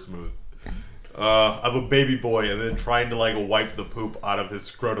never smooth. Of a baby boy, and then trying to wipe the poop out of his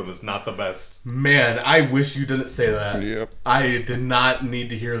scrotum is not the best. Man, I wish you didn't say that. Yep. I did not need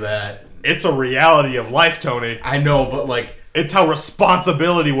to hear that. It's a reality of life, Tony. I know, but It's how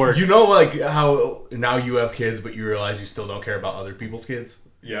responsibility works. you know, how now you have kids, but you realize you still don't care about other people's kids?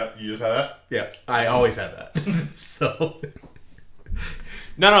 Yeah, you just had that? Yeah, I always have that. So,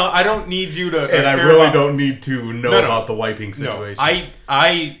 No, I don't need you to... and I care really about- don't need to know about the wiping situation. No,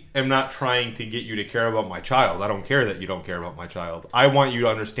 I am not trying to get you to care about my child. I don't care that you don't care about my child. I want you to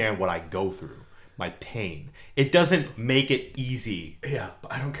understand what I go through. My pain. It doesn't make it easy. Yeah,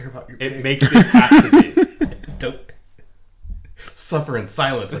 but I don't care about your It pain. makes it have to be. Don't suffer in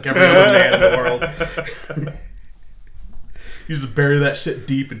silence like every other man in the world. You just bury that shit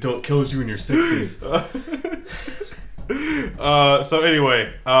deep until it kills you in your 60s. So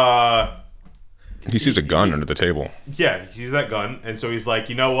anyway, He sees a gun under the table. yeah, he sees that gun, and so he's like,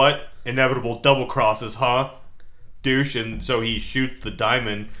 you know what? Inevitable double crosses, huh? Douche. And so he shoots the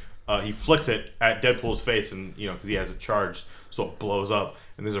diamond he flicks it at Deadpool's face, and because he has it charged, so it blows up,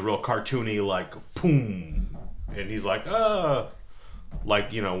 and there's a real cartoony like boom, and he's like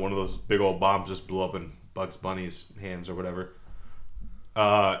like one of those big old bombs just blew up in Bugs Bunny's hands or whatever.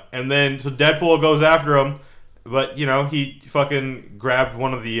 And then so Deadpool goes after him, but he fucking grabbed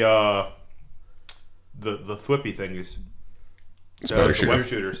one of the thwippy thingies. Spider the web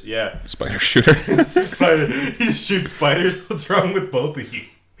shooter. shooters, yeah. Spider shooter. He shoots spiders. What's wrong with both of you?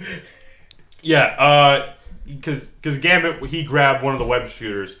 Yeah, because Gambit, he grabbed one of the web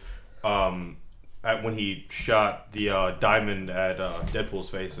shooters when he shot the diamond at Deadpool's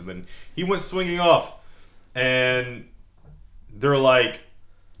face, and then he went swinging off, and they're like,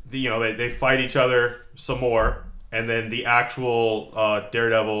 they fight each other some more, and then the actual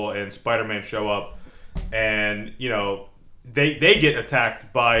Daredevil and Spider-Man show up, and they get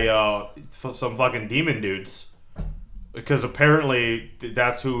attacked by some fucking demon dudes, because apparently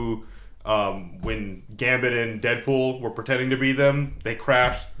that's who, when Gambit and Deadpool were pretending to be them, they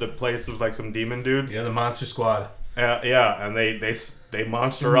crashed the place of like some demon dudes. Yeah, the Monster Squad. Yeah, and they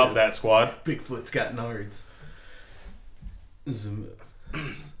monster up that squad. Bigfoot's got nards.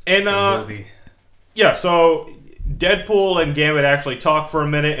 And yeah, so Deadpool and Gambit actually talk for a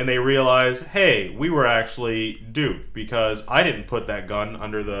minute, and they realize, hey, we were actually duped because I didn't put that gun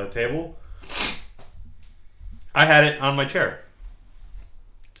under the table. I had it on my chair.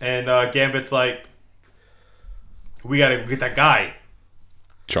 And Gambit's like, we gotta get that guy.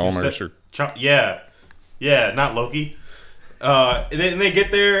 Chalmers Yeah, not Loki. And they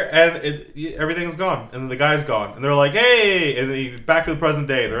get there, and everything's gone, and the guy's gone, and they're like, "Hey!" And then back to the present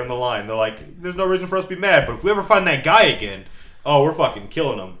day. They're in the line. They're like, "There's no reason for us to be mad, but if we ever find that guy again, oh, we're fucking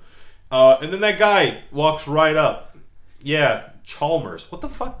killing him." And then that guy walks right up. Yeah, Chalmers. What the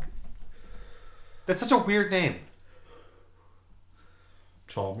fuck? That's such a weird name.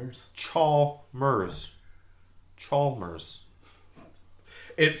 Chalmers.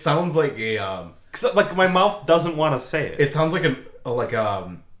 It sounds like a. Cause, like, my mouth doesn't want to say it. It sounds like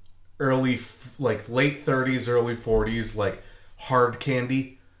early, like late 30s, early 40s, like hard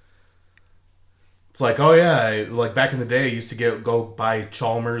candy. It's like, oh yeah, like back in the day, I used to go buy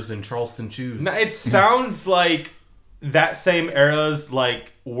Chalmers and Charleston chews. No, it sounds like that same era's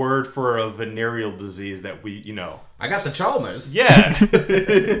like word for a venereal disease that we, I got the Chalmers. Yeah.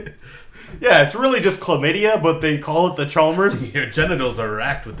 Yeah, it's really just chlamydia, but they call it the Chalmers. Your genitals are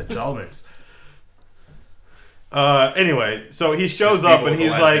racked with the Chalmers. Anyway, so he shows up and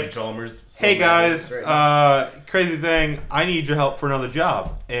he's like, Chalmers, "Hey guys, crazy thing, I need your help for another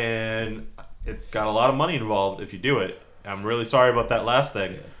job, and it's got a lot of money involved if you do it. I'm really sorry about that last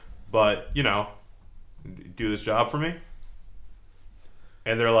thing, but do this job for me."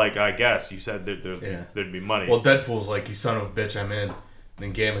 And they're like, "I guess you said that there'd be money." Well, Deadpool's like, "You son of a bitch, I'm in." And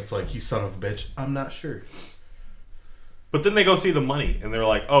then Gambit's like, "You son of a bitch, I'm not sure." But then they go see the money, and they're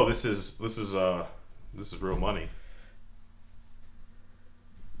like, "Oh, this is real money."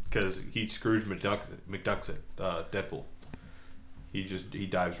 Because he Scrooge McDucks it, Deadpool. He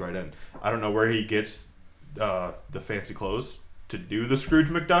dives right in. I don't know where he gets the fancy clothes to do the Scrooge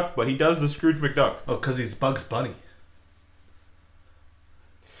McDuck, but he does the Scrooge McDuck. Oh, because he's Bugs Bunny.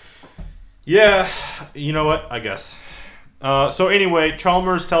 Yeah, you know what? I guess. So anyway,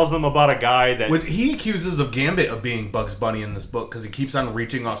 Chalmers tells them about a guy that... Which he accuses of Gambit of being Bugs Bunny in this book because he keeps on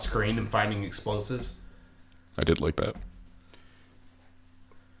reaching off screen and finding explosives. I did like that.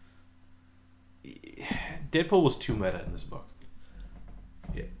 Deadpool was too meta in this book.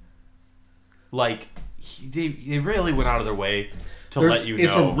 Yeah. Like, they really went out of their way to let you know.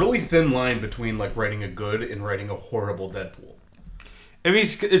 It's a really thin line between like writing a good and writing a horrible Deadpool. I mean,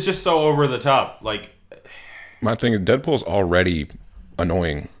 it's just so over the top. Like, My thing is, Deadpool's already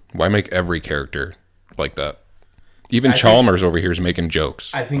annoying. Why make every character like that? Even Chalmers over here is making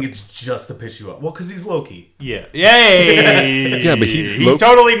jokes. I think it's just to piss you off. Well, because he's Loki. yeah. Yay! Yeah, but he's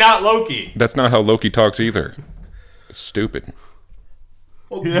totally not Loki. That's not how Loki talks either. It's stupid.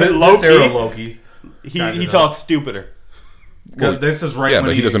 Well, Yeah, this era Loki. He talks stupider. Well, this is right Yeah, when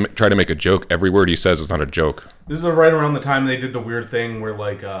but he doesn't try to make a joke. Every word he says is not a joke. This is right around the time they did the weird thing where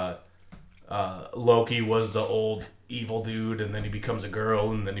like Loki was the old evil dude, and then he becomes a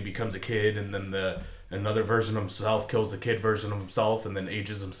girl, and then he becomes a kid, and then another version of himself kills the kid version of himself, and then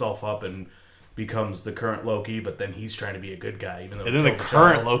ages himself up and becomes the current Loki. But then he's trying to be a good guy, even though. And then the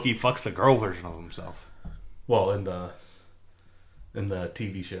current Loki fucks the girl version of himself. Well, in the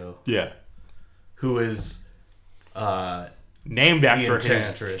TV show, Yeah. who is Named after his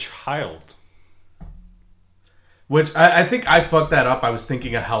Enchantress. child. Which I think I fucked that up. I was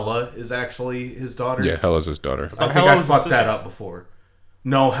thinking Hela is actually his daughter. Yeah, Hela's his daughter. I think Hela I was the fucked that sister. up before.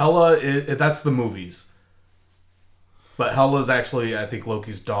 No, Hela, that's the movies. But Hela's actually, I think,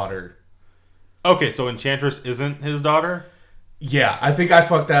 Loki's daughter. Okay, so Enchantress isn't his daughter? Yeah, I think I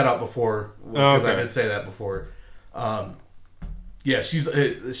fucked that up before. Because I Okay. did say that before. Yeah,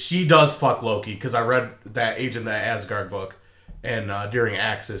 she does fuck Loki, because I read that Agent of Asgard book. And during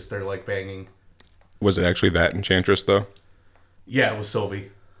Axis, they're like banging. Was it actually that Enchantress, though? Yeah, it was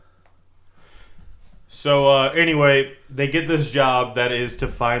Sylvie. So, anyway, they get this job that is to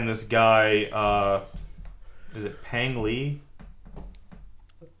find this guy, is it Pang Lee?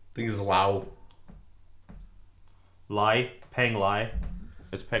 I think it's Lao. Lai? Pang Lai?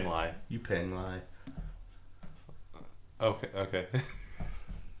 It's Pang Lai. You Pang Lai. Okay.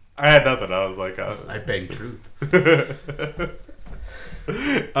 I had nothing. I was like... I bang truth.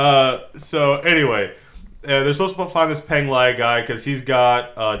 So, anyway... they're supposed to find this Peng Lai guy because he's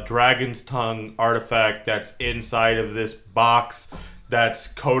got a dragon's tongue artifact that's inside of this box that's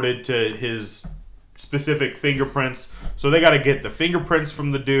coded to his specific fingerprints. So they got to get the fingerprints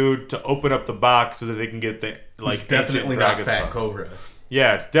from the dude to open up the box so that they can get the like. He's definitely ancient not dragon's Fat tongue. Cobra.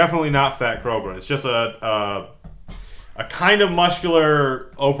 Yeah, it's definitely not Fat Cobra. It's just a kind of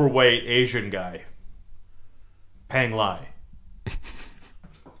muscular, overweight Asian guy. Peng Lai.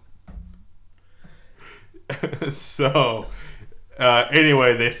 So,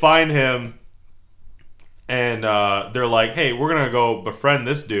 anyway, they find him, and they're like, "Hey, we're gonna go befriend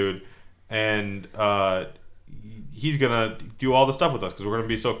this dude, and he's gonna do all the stuff with us because we're gonna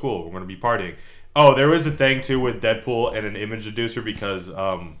be so cool. We're gonna be partying." Oh, there was a thing too with Deadpool and an image deducer because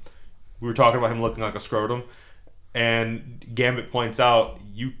we were talking about him looking like a scrotum, and Gambit points out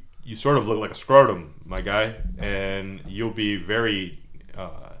you sort of look like a scrotum, my guy, and you'll be very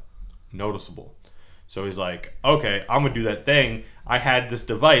noticeable. So he's like, okay, I'm going to do that thing. I had this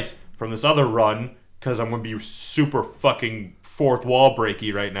device from this other run because I'm going to be super fucking fourth wall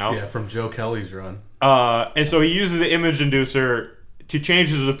breaky right now. Yeah, from Joe Kelly's run. And so he uses the image inducer to change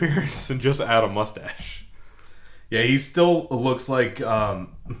his appearance and just add a mustache. Yeah, he still looks like a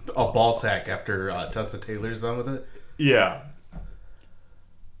ball sack after Tessa Taylor's done with it. Yeah.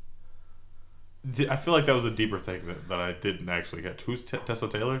 I feel like that was a deeper thing that I didn't actually get. Who's Tessa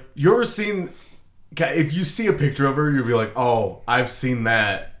Taylor? You ever seen... If you see a picture of her, you'll be like, "Oh, I've seen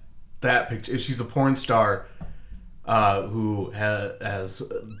that picture." She's a porn star who has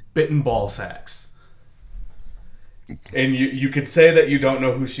bitten ball sacks, and you could say that you don't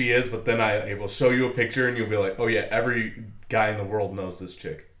know who she is, but then I will show you a picture, and you'll be like, "Oh yeah, every guy in the world knows this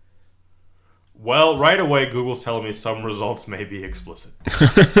chick." Well, right away, Google's telling me some results may be explicit.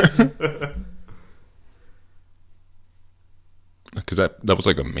 Because that was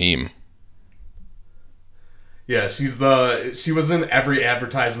like a meme. Yeah, she was in every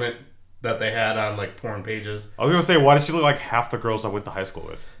advertisement that they had on like porn pages. I was gonna say, why does she look like half the girls I went to high school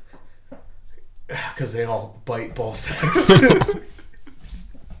with? Because they all bite ball sacks. That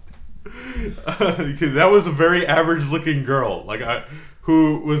was a very average-looking girl,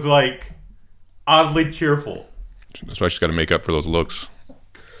 who was like oddly cheerful. That's why she's got to make up for those looks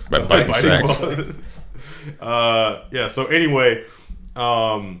by biting sacks. Yeah. So anyway,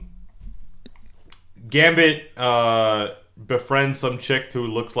 Gambit befriends some chick who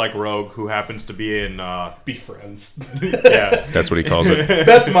looks like Rogue, who happens to be in Be friends. yeah, That's what he calls it.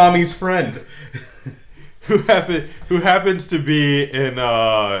 That's mommy's friend. who happens to be in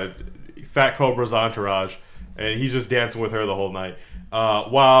Fat Cobra's entourage, and he's just dancing with her the whole night.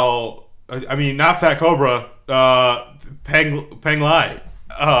 While I mean, not Fat Cobra, Peng Lai.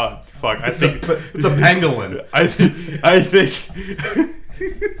 Fuck, I think It's a pangolin. I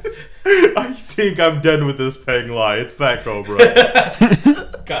think I'm done with this Peng Lai. It's Fat Cobra.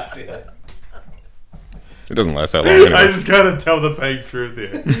 Gotcha. It doesn't last that long anyway. I just gotta tell the Peng truth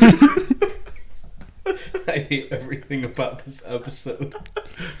here. I hate everything about this episode.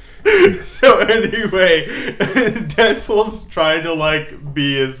 So anyway, Deadpool's trying to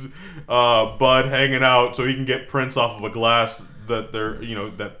be his bud hanging out so he can get prints off of a glass that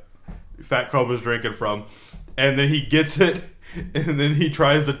that Fat Cobra's drinking from, and then he gets it, and then he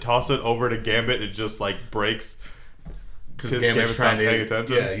tries to toss it over to Gambit. It just breaks because Gambit's not paying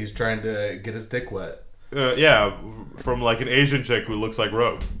attention. Yeah, he's trying to get his dick wet. Yeah, from an Asian chick who looks like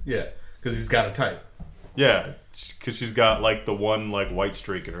Rogue. Yeah, because he's got a type. Yeah, because she's got the one white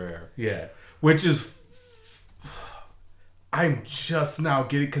streak in her hair. Yeah, which is I'm just now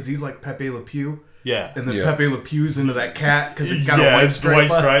getting because he's like Pepe Le Pew. Yeah, And then Yeah. Pepe Le Pew's into that cat because it got a white it's stripe.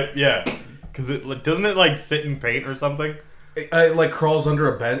 white stripe. Yeah, because doesn't it sit in paint or something? It crawls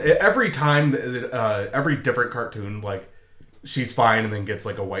under a bench every time. Every different cartoon, she's fine and then gets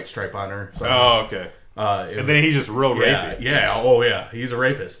a white stripe on her. So Oh, okay. And then he's just real rapey. Yeah. Oh, yeah. He's a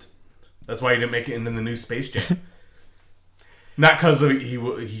rapist. That's why he didn't make it into the new Space Jam. Not because he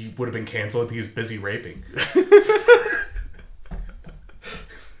would have been canceled. He was busy raping.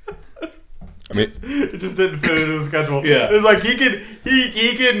 I mean, It just didn't fit into his schedule. Yeah. It's like he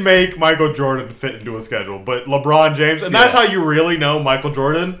can make Michael Jordan fit into a schedule, but LeBron James, and that's how you really know Michael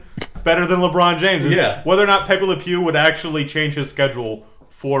Jordan better than LeBron James. Is whether or not Pepe Le Pew would actually change his schedule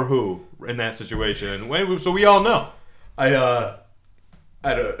for who in that situation. So we all know. I don't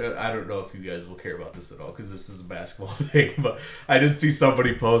know if you guys will care about this at all because this is a basketball thing, but I did see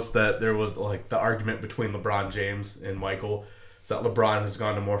somebody post that there was like the argument between LeBron James and Michael. So that LeBron has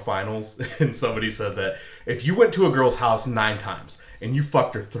gone to more finals, and somebody said that if you went to a girl's house 9 times and you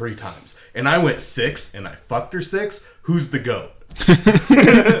fucked her 3 times, and I went 6 and I fucked her 6, who's the GOAT?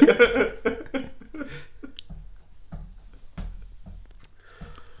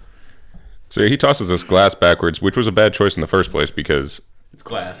 so he tosses this glass backwards, which was a bad choice in the first place because It's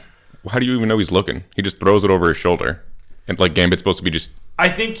glass. how do you even know he's looking? He just throws it over his shoulder, and like Gambit's supposed to be just. I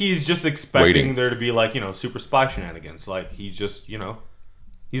think he's just expecting Waiting. there to be like, super spy shenanigans. Like he's just,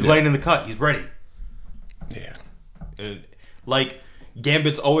 he's laying in the cut. He's ready. Yeah. And, like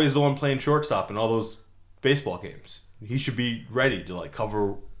Gambit's always the one playing shortstop in all those baseball games. He should be ready to like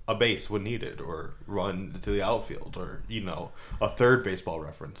cover a base when needed or run to the outfield or, a third baseball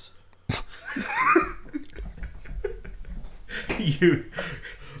reference.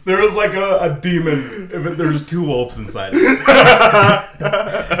 There was like a demon, but there was 2 wolves inside of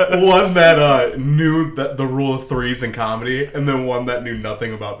it. One that knew that the rule of 3s in comedy, and then one that knew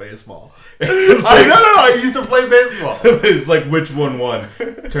nothing about baseball. It's like, I used to play baseball. It's like which one won.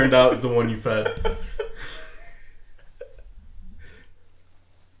 Turned out it's the one you fed.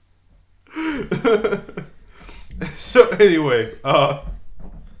 So anyway,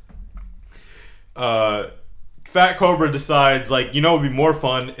 Fat Cobra decides, like, it would be more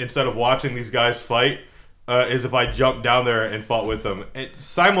fun instead of watching these guys fight, is if I jumped down there and fought with them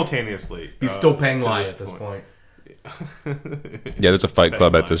simultaneously. He's still paying lie at this point. Yeah, there's a fight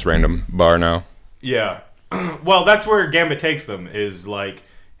club at this random bar now. Yeah. Well, that's where Gambit takes them, is like,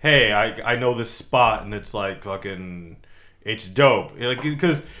 hey, I know this spot, and it's like fucking, it's dope. Like,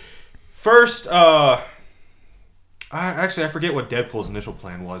 because first, I forget what Deadpool's initial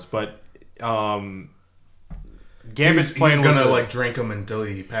plan was, but Gambit's plan was gonna to like drink him until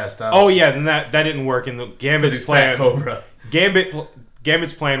he passed out. Oh yeah, then that didn't work. And the Gambit's plan, Fat Cobra.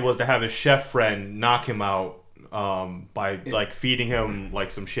 Gambit's plan was to have his chef friend knock him out by like feeding him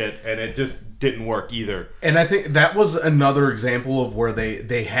like some shit, and it just didn't work either. And I think that was another example of where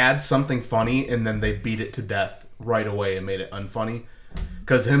they had something funny and then they beat it to death right away and made it unfunny.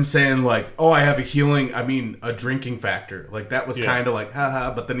 Because him saying like, "Oh, I have a drinking factor," like that was kind of like,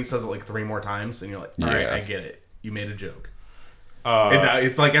 haha. But then he says it like 3 more times, and you're like, "All right, I get it. You made a joke." And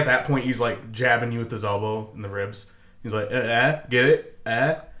it's like at that point he's like jabbing you with his elbow in the ribs. He's like, get it?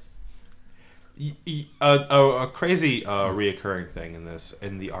 A crazy reoccurring thing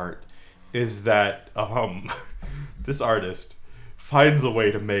in the art is that this artist finds a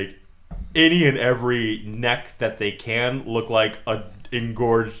way to make any and every neck that they can look like a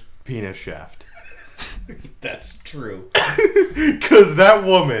engorged penis shaft. That's true. Because that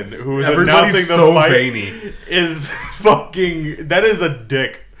woman who is announcing the fight veiny. is fucking. That is a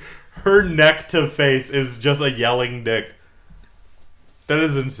dick. Her neck to face is just a yelling dick. That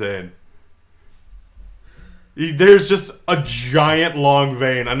is insane. There's just a giant long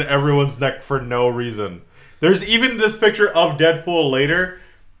vein on everyone's neck for no reason. There's even this picture of Deadpool later,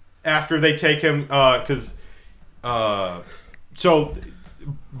 after they take him, so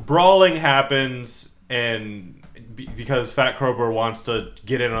brawling happens, and because Fat Cobra wants to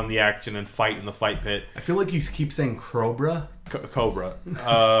get in on the action and fight in the fight pit. I feel like you keep saying Cobra. Cobra.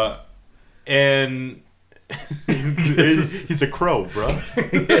 And he's a crow, bro.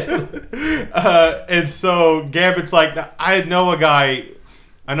 And so Gambit's like, I know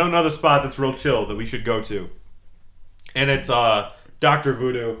another spot that's real chill that we should go to. And it's Dr.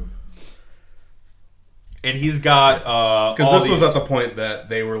 Voodoo. And he's got because this was at the point that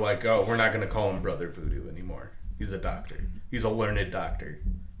they were like, "Oh, we're not going to call him Brother Voodoo anymore. He's a doctor. He's a learned doctor."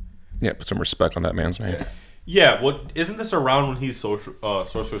 Yeah, put some respect on that man's name. Yeah. Well, isn't this around when he's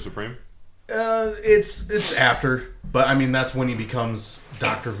Sorcerer Supreme? It's after, but I mean that's when he becomes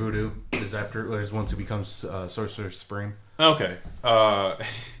Dr. Voodoo. Is once he becomes Sorcerer Supreme. Okay. I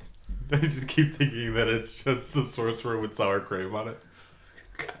just keep thinking that it's just the sorcerer with sour cream on it.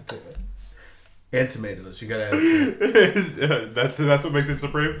 God damn it. And tomatoes. You gotta have it. That's what makes it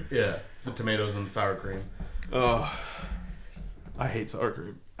supreme? Yeah. It's the tomatoes and the sour cream. Oh, I hate sour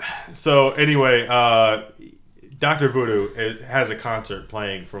cream. So anyway, Dr. Voodoo has a concert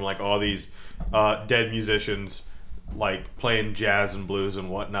playing from like all these dead musicians, like playing jazz and blues and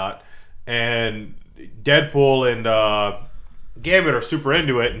whatnot. And Deadpool and Gambit are super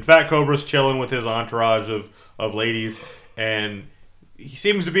into it. And Fat Cobra's chilling with his entourage of ladies, and he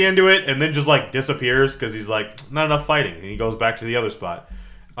seems to be into it, and then just like disappears because he's like, not enough fighting, and he goes back to the other spot.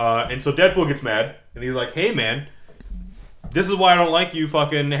 And so Deadpool gets mad, and he's like, hey man, this is why I don't like you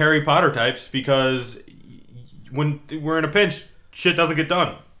fucking Harry Potter types, because when we're in a pinch, shit doesn't get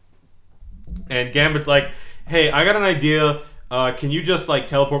done. And Gambit's like, hey, I got an idea. Can you just like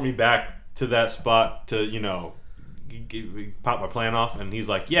teleport me back to that spot to, you know, pop my plan off? And he's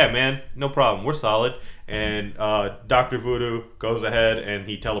like, yeah, man, no problem. We're solid. And Dr. Voodoo goes ahead and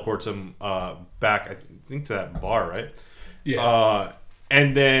he teleports him back, I think, to that bar, right? Yeah.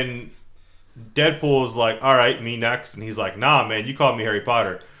 And then Deadpool is like, all right, me next. And he's like, nah, man, you called me Harry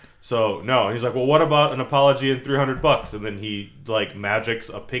Potter. So, no. And he's like, well, what about an apology and $300? And then he, like, magics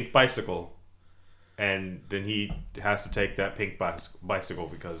a pink bicycle. And then he has to take that pink bicycle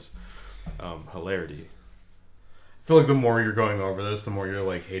because hilarity. I feel like the more you're going over this, the more you're,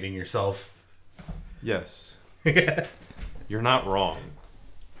 like, hating yourself. Yes. You're not wrong.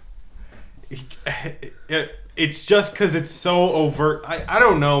 It's just because it's so overt. I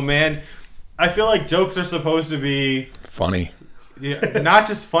don't know, man. I feel like jokes are supposed to be Funny. yeah, not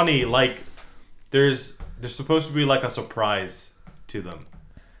just funny. Like there's supposed to be like a surprise to them,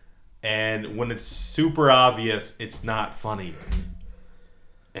 and when it's super obvious, it's not funny.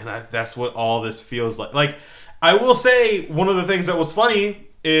 And that's what all this feels like. Like I will say, one of the things that was funny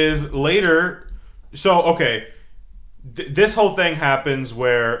is later. So okay, this whole thing happens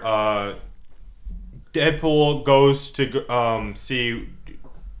where Deadpool goes to see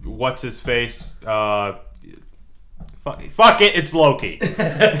what's his face. Fuck it, it's Loki.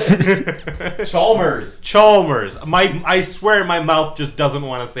 Chalmers. I swear my mouth just doesn't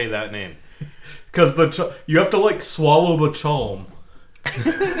want to say that name. Because you have to like swallow the chalm.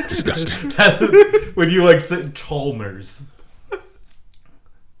 Disgusting. When you like say Chalmers.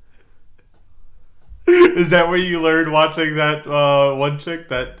 Is that what you learned watching that one chick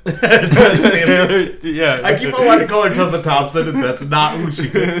that? Yeah, I keep on wanting to call her Tessa Thompson, and that's not who she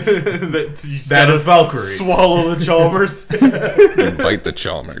is. That is Valkyrie. Swallow the Chalmers. Bite the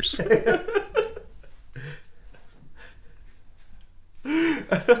Chalmers.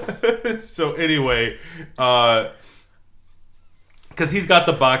 So anyway, because he's got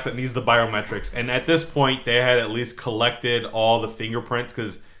the box that needs the biometrics, and at this point they had at least collected all the fingerprints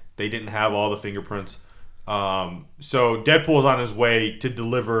because they didn't have all the fingerprints. So Deadpool's on his way to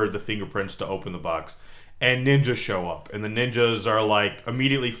deliver the fingerprints to open the box, and ninjas show up, and the ninjas are like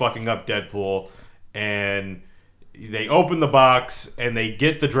immediately fucking up Deadpool, and they open the box and they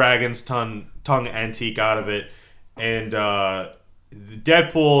get the dragon's tongue antique out of it, and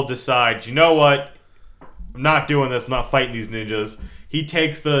Deadpool decides, you know what, I'm not doing this, I'm not fighting these ninjas. He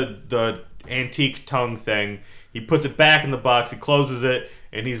takes the antique tongue thing, he puts it back in the box, he closes it,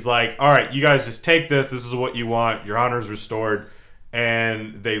 and he's like, all right, you guys just take this. This is what you want. Your honor's restored.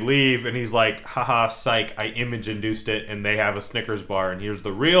 And they leave, and he's like, haha, psych, I image-induced it, and they have a Snickers bar, and here's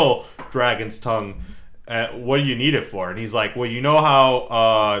the real dragon's tongue. What do you need it for? And he's like, well, you know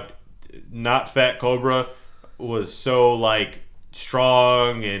how not Fat Cobra was so, like,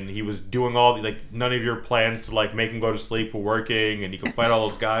 strong, and he was doing all, like, none of your plans to, like, make him go to sleep were working, and he could fight all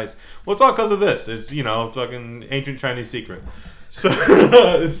those guys? Well, it's all because of this. It's, you know, fucking ancient Chinese secret.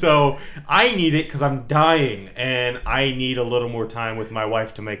 So I need it because I'm dying, and I need a little more time with my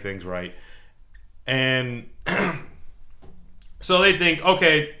wife to make things right. And so they think,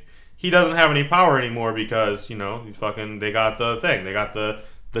 okay, he doesn't have any power anymore because, you know, they got the thing. They got the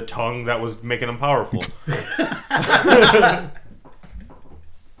tongue that was making him powerful.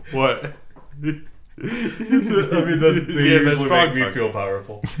 What? I mean, they usually make me feel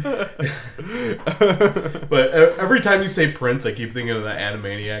powerful. But every time you say Prince, I keep thinking of the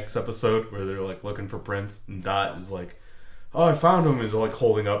Animaniacs episode where they're like looking for Prince, and Dot is like, "Oh, I found him." He's like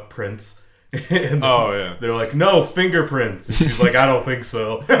holding up Prince. And oh yeah. They're like, "No, fingerprints." And she's like, "I don't think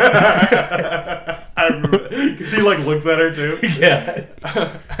so." I remember because he like looks at her too. Yeah.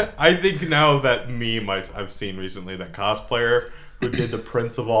 I think now that meme I've seen recently, that cosplayer who did the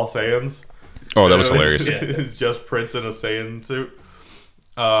Prince of all Saiyans. Oh, that was hilarious. It's just Prince in a Saiyan suit.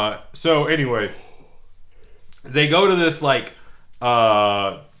 So anyway, they go to this like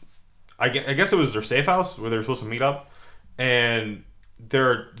I guess it was their safe house where they were supposed to meet up, and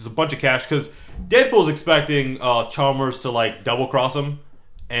there's a bunch of cash because Deadpool's expecting Chalmers to like double cross him,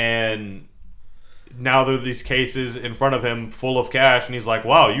 and now there are these cases in front of him full of cash, and he's like,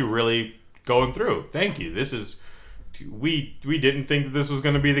 "Wow, you really going through? Thank you. This is we didn't think that this was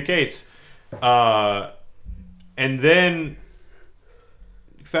going to be the case." And then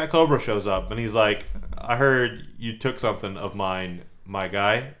Fat Cobra shows up, and he's like, "I heard you took something of mine, my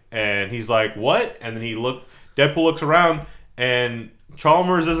guy." And he's like, "What?" And then Deadpool looks around, and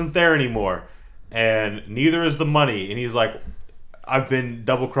Chalmers isn't there anymore, and neither is the money. And he's like, "I've been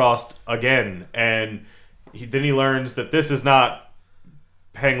double-crossed again." And then he learns that this is not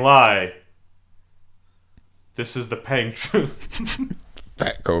Peng Lai. This is the Peng Truth.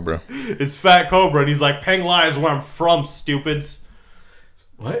 Fat Cobra. It's Fat Cobra, and he's like, "Peng Lai is where I'm from, stupids.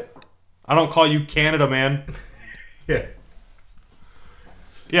 What? I don't call you Canada, man." Yeah.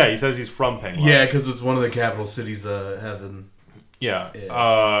 Yeah, he says he's from Peng Lai. Yeah, because it's one of the capital cities having... Yeah.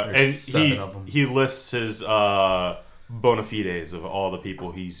 Yeah. And There's 7 of them. he lists his bona fides of all the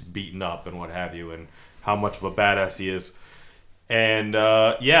people he's beaten up and what have you, and how much of a badass he is. And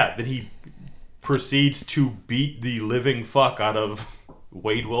then he proceeds to beat the living fuck out of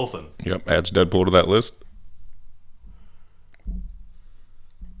Wade Wilson. Yep, adds Deadpool to that list.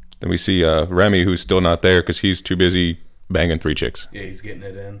 Then we see Remy, who's still not there because he's too busy banging 3 chicks. Yeah, he's getting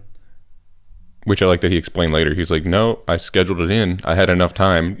it in. Which I like that he explained later. He's like, "No, I scheduled it in. I had enough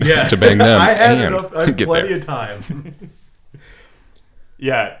time to bang them I had and enough. I had get plenty there." of time.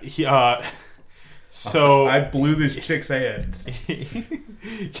 Yeah, he so I blew this chick's head.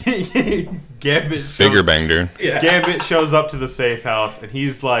 Gambit Figure banged her. Yeah. Gambit shows up to the safe house, and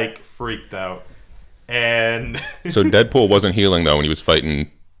he's like freaked out. And So Deadpool wasn't healing though when he was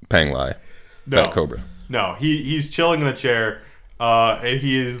fighting Peng Lai. Fat Cobra. No, he's chilling in a chair, and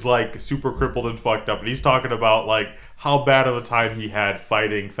he is like super crippled and fucked up, and he's talking about like how bad of a time he had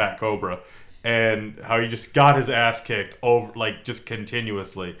fighting Fat Cobra, and how he just got his ass kicked over like just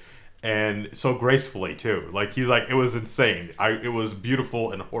continuously, and so gracefully too. Like he's like, it was insane. It was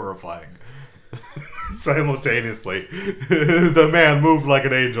beautiful and horrifying simultaneously. The man moved like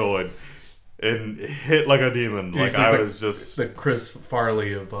an angel and hit like a demon. He's Like I the, was just the Chris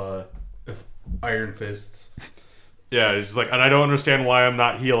Farley of Iron Fists. Yeah, it's just like, and I don't understand why I'm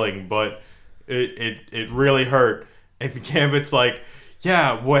not healing, but it really hurt. And Gambit's like,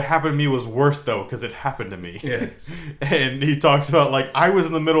 "Yeah, what happened to me was worse though, because it happened to me." Yeah. And he talks about like, I was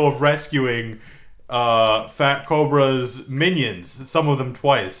in the middle of rescuing Fat Cobra's minions, some of them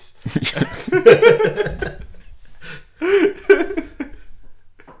twice.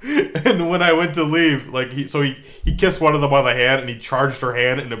 And when I went to leave, like he kissed one of them on the hand, and he charged her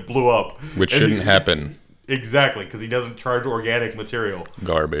hand, and it blew up. Which And shouldn't happen. Exactly, because he doesn't charge organic material.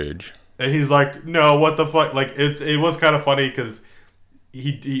 Garbage. And he's like, "No, what the fuck?" Like it was kind of funny because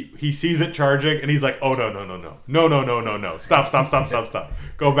he sees it charging, and he's like, "Oh no, stop,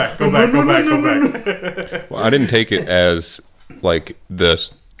 go back. Well, I didn't take it as like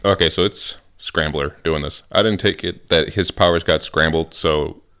this. Okay, so it's Scrambler doing this. I didn't take it that his powers got scrambled,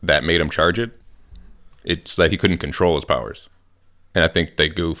 so that made him charge it. It's that he couldn't control his powers, and I think they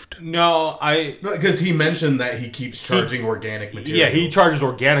goofed. No, Because he mentioned that he keeps charging organic material. Yeah, he charges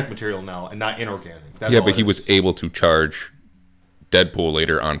organic material now and not inorganic. That's Yeah, all but it he is. was able to charge Deadpool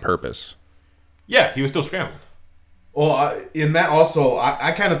later on purpose. Yeah, he was still scrambled. Well, in that also,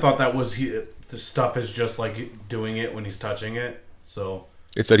 I kind of thought that was the stuff is just like doing it when he's touching it. So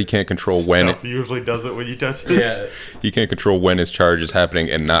It's that he can't control when Stuff usually does it when you touch it. yeah, he can't control when his charge is happening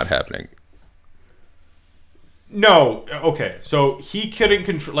and not happening. No, okay. So he couldn't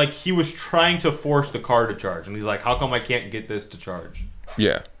control. Like he was trying to force the car to charge, and he's like, "How come I can't get this to charge?"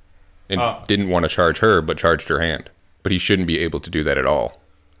 Yeah, and didn't want to charge her, but charged her hand. But he shouldn't be able to do that at all,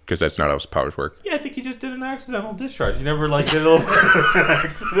 because that's not how his powers work. Yeah, I think he just did an accidental discharge. He never like did a little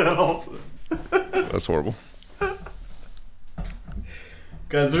accidental. That's horrible.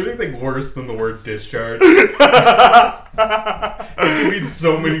 guys, is there anything worse than the word discharge? It means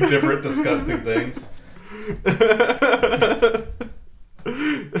so many different disgusting things.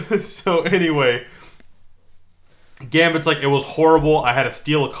 So anyway, Gambit's like, it was horrible. I had to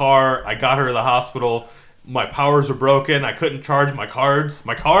steal a car. I got her to the hospital. My powers are broken. I couldn't charge my cards.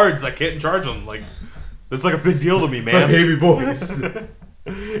 I can't charge them. Like, that's like a big deal to me, man. Baby boys.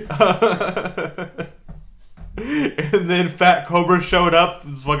 And then Fat Cobra showed up.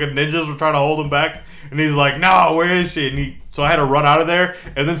 These fucking ninjas were trying to hold him back. And he's like, "No, where is she?" And so I had to run out of there.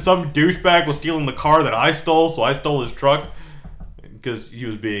 And then some douchebag was stealing the car that I stole. So I stole his truck because he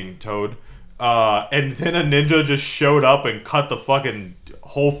was being towed. And then a ninja just showed up and cut the fucking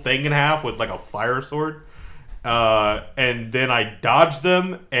whole thing in half with like a fire sword. And then I dodged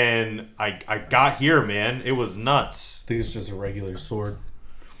them. And I got here, man. It was nuts. I think it's just a regular sword.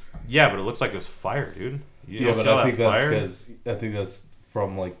 Yeah, but it looks like it was fire, dude. You don't but see all I that think that's fire? because I think that's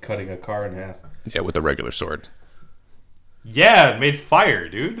from like cutting a car in half. Yeah, with a regular sword. Yeah, it made fire,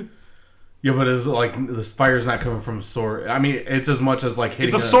 dude. Yeah, but it's like the fire's not coming from a sword. I mean, it's as much as like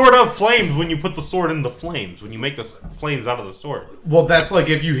hitting. It's a sword of flames when you put the sword in the flames. When you make the flames out of the sword. Well, that's like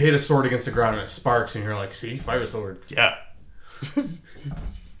if you hit a sword against the ground and it sparks, and you're like, "See, fire sword." Yeah.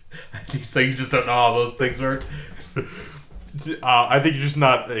 So you just don't know how those things work. I think you're just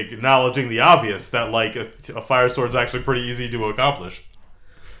not acknowledging the obvious that like a fire sword's actually pretty easy to accomplish.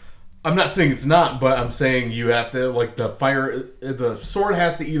 I'm not saying it's not, but I'm saying you have to like the sword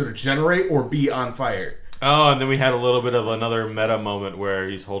has to either generate or be on fire. Oh, and then we had a little bit of another meta moment where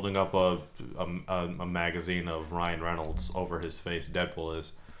he's holding up a magazine of Ryan Reynolds over his face. Deadpool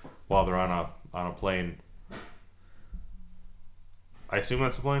is, while they're on a plane. I assume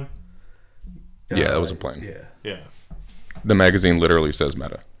that's a plane. Yeah, that was a plane. Yeah. Yeah, The magazine literally says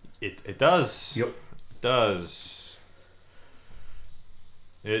meta. it does. Yep. It does.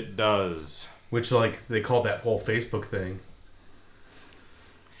 It does. Which like they called that whole Facebook thing.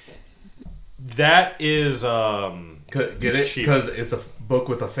 That is Get it? cheap. Because it's a book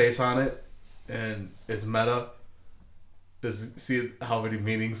with a face on it, and it's meta. See how many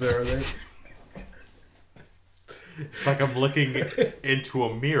meanings there are there? It's like I'm looking into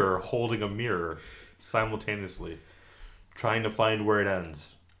a mirror, holding a mirror simultaneously, trying to find where it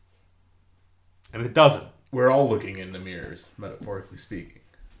ends. And it doesn't. We're all looking in the mirrors, metaphorically speaking.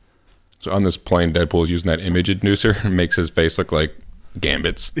 So on this plane, Deadpool is using that image inducer and makes his face look like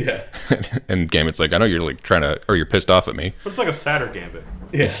Gambit's. Yeah. And Gambit's like, I know you're like trying to, or you're pissed off at me. But it's like a sadder Gambit.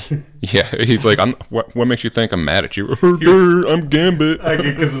 Yeah. Yeah, he's like, what makes you think I'm mad at you? I'm Gambit.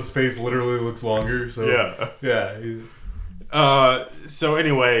 Because his face literally looks longer. So Yeah. Yeah. So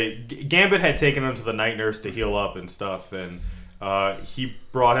anyway, Gambit had taken him to the night nurse to heal up and stuff, and he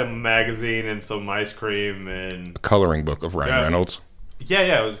brought him a magazine and some ice cream and Coloring book of Ryan Yeah. Reynolds.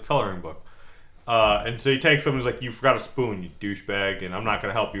 yeah, it was a coloring book. And so he takes them and he's like, "You forgot a spoon, you douchebag, and I'm not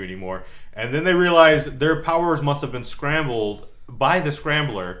going to help you anymore." And then they realize their powers must have been scrambled by the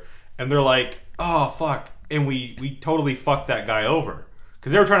Scrambler, and they're like, "Oh fuck!" And we totally fucked that guy over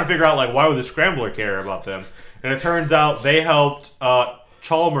because they were trying to figure out like why would the Scrambler care about them, and it turns out they helped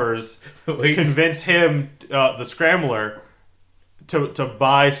Chalmers convince him, the Scrambler, to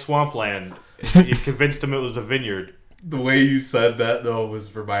buy Swampland. He convinced him it was a vineyard. The way you said that, though,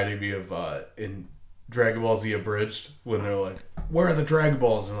 was reminding me of in Dragon Ball Z Abridged, when they're like, "Where are the Dragon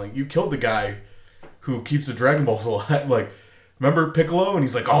Balls?" And like, "You killed the guy who keeps the Dragon Balls alive." Like, remember Piccolo? And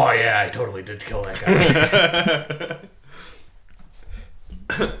he's like, "Oh, yeah, I totally did kill that guy."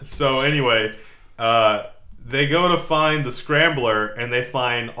 So anyway, they go to find the Scrambler, and they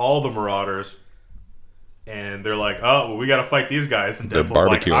find all the Marauders. And they're like, "Oh, well, we got to fight these guys." And They're Deadpool's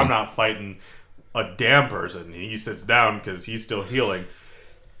like, barbecuing. "I'm not fighting a damn person." And he sits down because he's still healing.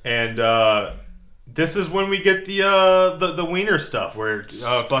 And this is when we get the wiener stuff, where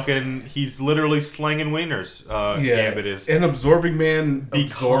fucking he's literally slinging wieners. Gambit is An absorbing man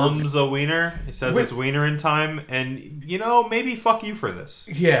becomes a wiener. He says it's wiener in time, and maybe fuck you for this.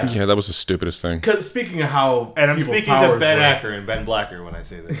 Yeah. Yeah, that was the stupidest thing. Because speaking of how And I'm people's speaking to powers Ben work- Acker and Ben Blacker when I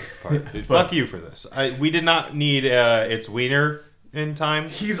say this part. Dude, fuck you for this. We did not need it's wiener in time.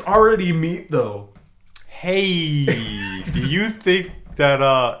 He's already meat, though. Hey, do you think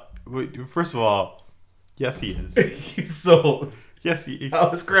that? First of all, yes, he is. He's so... Yes, he. I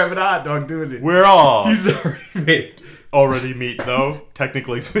was grabbing a hot dog doing it. We're all He's already meat. already meat, though,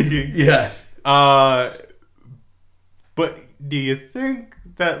 technically speaking. Yeah. But do you think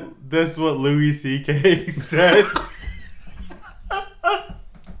that this is what Louis C.K. said?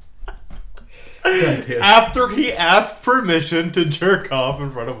 After he asked permission to jerk off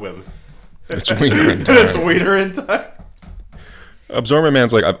in front of women. It's wiener in It's time. wiener in time. Absorbing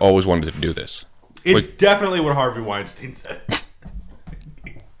Man's like, I've always wanted to do this. It's Like- definitely what Harvey Weinstein said.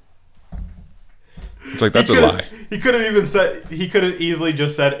 It's like, that's a lie. He could have even said, he could have easily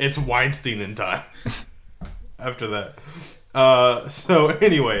just said, "It's Weinstein in time." After that. So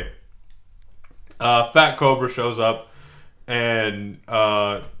anyway, Fat Cobra shows up, and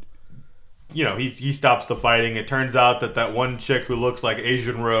he stops the fighting. It turns out that one chick who looks like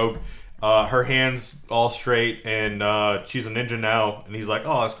Asian Rogue, her hands all straight, and she's a ninja now. And he's like,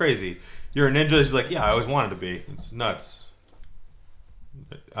 "Oh, that's crazy. You're a ninja?" She's like, "Yeah, I always wanted to be. It's nuts."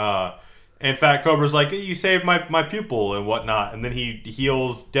 And Fat Cobra's like, "You saved my pupil and whatnot." And then he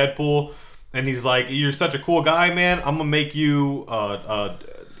heals Deadpool, and he's like, "You're such a cool guy, man. I'm gonna make you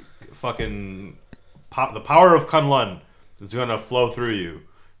fucking the power of Kunlun is gonna flow through you."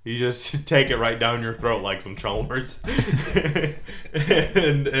 You just take it right down your throat like some Chalmers. and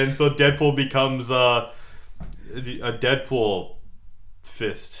so Deadpool becomes a Deadpool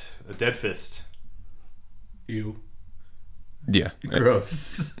fist. A dead fist. You. Yeah.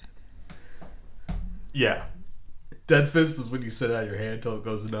 Gross. Yeah. Dead fist is when you sit on your hand until it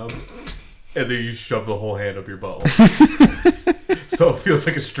goes numb, and then you shove the whole hand up your butthole. So it feels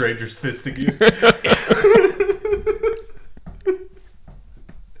like a stranger's fisting you.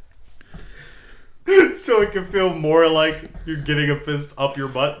 So it can feel more like you're getting a fist up your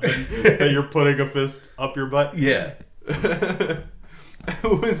butt than you're putting a fist up your butt. Yeah.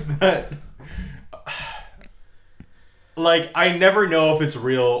 Who is that? Like, I never know if it's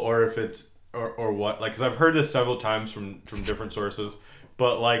real or if it's or what. Like, because I've heard this several times from different sources,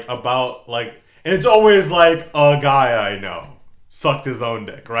 but like about like, and it's always like a guy I know sucked his own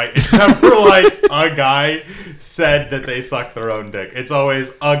dick, right? It's never like a guy said that they sucked their own dick. It's always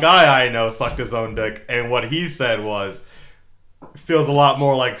a guy I know sucked his own dick, and what he said was, feels a lot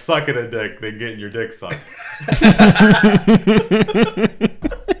more like sucking a dick than getting your dick sucked.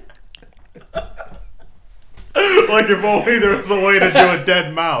 Like if only there was a way to do a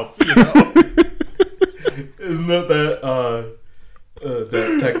dead mouse, you know? Isn't that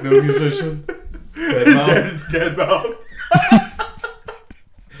that techno musician? Dead mouse.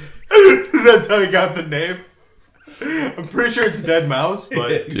 That's how he got the name. I'm pretty sure it's Dead Mouse,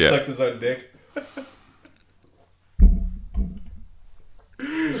 but He sucked his own dick.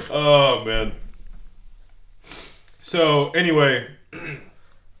 oh man. So anyway,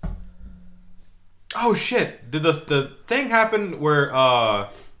 oh shit! Did the thing happen where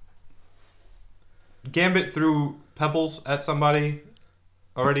Gambit threw pebbles at somebody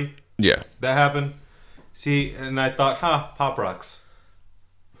already? Yeah. That happened. See, and I thought, Pop Rocks.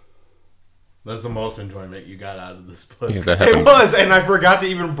 That's the most enjoyment you got out of this book. Yeah, that It happened. was, and I forgot to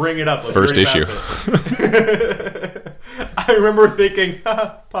even bring it up. Like, First right issue. after. I remember thinking,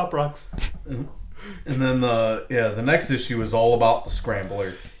 Pop Rocks. And then the next issue is all about the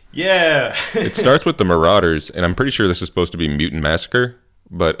Scrambler. Yeah. It starts with the Marauders, and I'm pretty sure this is supposed to be Mutant Massacre,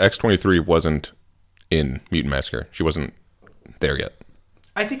 but X-23 wasn't in Mutant Massacre. She wasn't there yet.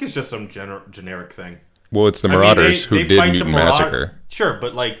 I think it's just some generic thing. Well, it's the I mean, Marauders they who did fight the Mutant Marauder- Massacre, Sure,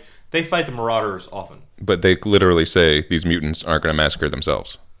 but like they fight the Marauders often. but they literally say these mutants aren't going to massacre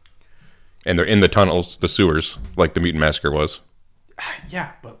themselves. And they're in the tunnels, the sewers, like the Mutant Massacre was.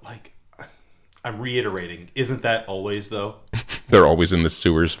 Yeah, but like, I'm reiterating, isn't that always though? They're always in the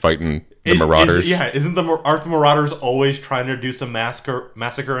sewers fighting the Marauders. Aren't the Marauders always trying to do some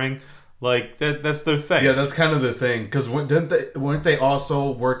massacring? Like that's their thing. Yeah, that's kind of the thing. Because weren't they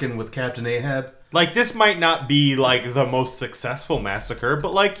also working with Captain Ahab? Like, this might not be, like, the most successful massacre,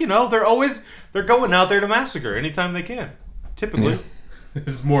 but, like, you know, they're going out there to massacre anytime they can. Typically.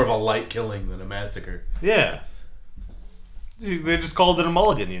 It's more of a light killing than a massacre. Yeah. They just called it a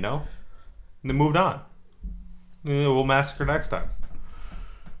mulligan, you know? And they moved on. We'll massacre next time.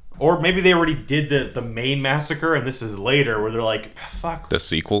 Or maybe they already did the main massacre, and this is later, where they're like, fuck. The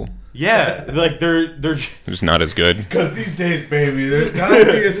sequel Yeah, like, they're is not as good. Because these days, baby, there's gotta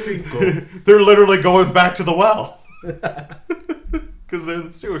be a sequel. they're literally going back to the well. Because they're in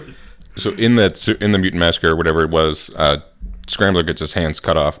the sewers. So in the Mutant Massacre, whatever it was, Scrambler gets his hands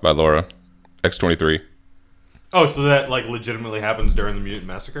cut off by Laura. X-23. Oh, so that, like, legitimately happens during the Mutant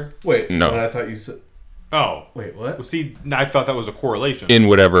Massacre? Wait, No. But I thought you said. Oh. Wait, Well, what? see, I thought that was a correlation. In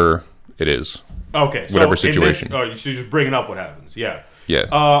whatever it is. Okay, so whatever in situation. This, so you're just bringing up what happens. Yeah. Yeah.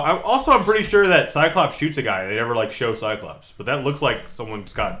 I'm pretty sure that Cyclops shoots a guy. They never like show Cyclops, but that looks like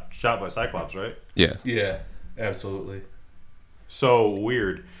someone's got shot by Cyclops, right? Yeah. Yeah, absolutely. So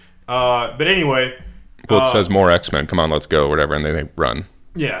weird. But anyway. Well, it says more X-Men. Come on, let's go. Whatever, and they run.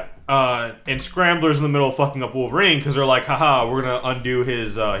 Yeah. And Scrambler's in the middle of fucking up Wolverine because they're like, haha, we're gonna undo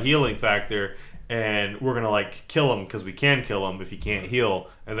his healing factor. And we're going to, like, kill him because we can kill him if he can't heal.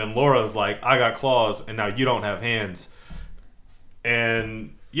 And then Laura's like, I got claws, and now you don't have hands.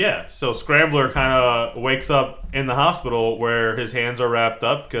 And, yeah, so Scrambler kind of wakes up in the hospital where his hands are wrapped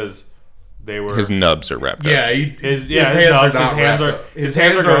up because they were... His nubs are wrapped Yeah, up. his hands hands are are not not wrapped wrapped up. up. His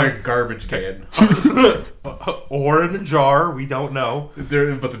hands are in a garbage can. or in a jar, we don't know. But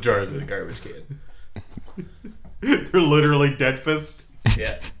the jar is in the garbage can. They're literally dead fists.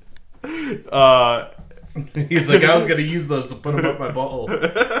 Yeah. He's like, I was going to use those to put them up my butthole.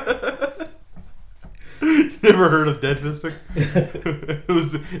 Never heard of dead fisting?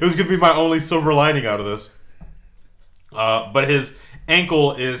 it was gonna be my only silver lining out of this. But his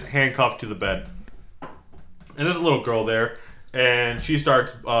ankle is handcuffed to the bed, and there's a little girl there. And she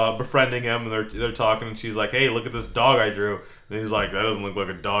starts befriending him, and they're talking, and she's like, "Hey, look at this dog I drew." And he's like, "That doesn't look like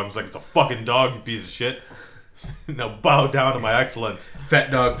a dog." He's like, "It's a fucking dog, you piece of shit." Now bow down to my excellence.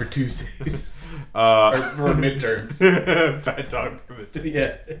 Fat dog for Tuesdays. Uh, or for midterms. Fat dog for midterms.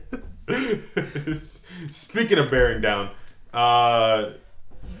 Yeah. Speaking of bearing down,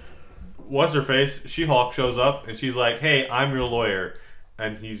 what's her face? She-Hulk shows up, and she's like, "Hey, I'm your lawyer."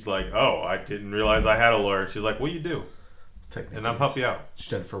 And he's like, "Oh, I didn't realize I had a lawyer." She's like, "What do you do?" And I'll help you out.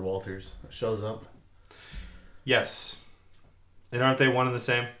 Jennifer Walters shows up. Yes. And aren't they one and the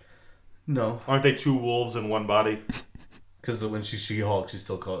same? No. Aren't they two wolves in one body? Because when she's She-Hulk, she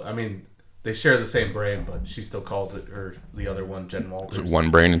still calls... I mean, they share the same brain, but she still calls it, or the other one, Jen Walters. One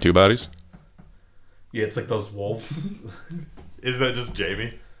brain and two bodies? Yeah, it's like those wolves. Isn't that just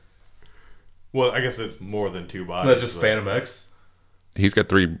Jamie? Well, I guess it's more than two bodies. Not just Phantom X. He's got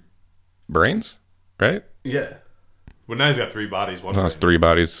 3 brains, right? Yeah. Well, now he's got 3 bodies. One No, it's brain. 3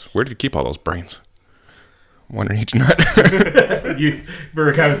 bodies. Where did he keep all those brains? One in each nut. You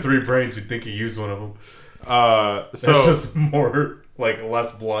were kind of 3 brains, you'd think you used one of them. So That's just more, like,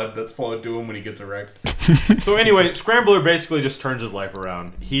 less blood that's flowing to him when he gets erect. So anyway, Scrambler basically just turns his life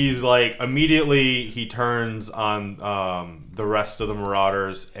around. He's like, immediately he turns on the rest of the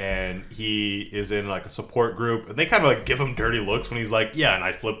Marauders, and he is in like a support group, and they kind of like give him dirty looks when he's like, "Yeah, and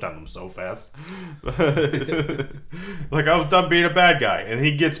I flipped on them so fast." Like, I was done being a bad guy. And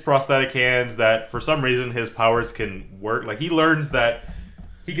he gets prosthetic hands that for some reason his powers can work. Like, he learns that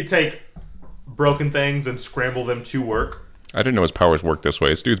he could take broken things and scramble them to work. I didn't know his powers worked this way.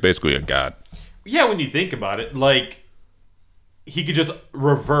 This dude's basically a god. Yeah, when you think about it, like, he could just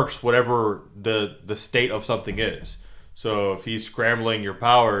reverse whatever the state of something is. So if he's scrambling your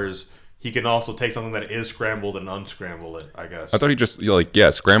powers, he can also take something that is scrambled and unscramble it, I guess. I thought he just,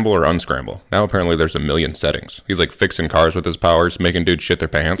 scramble or unscramble. Now apparently there's a million settings. He's like fixing cars with his powers, making dudes shit their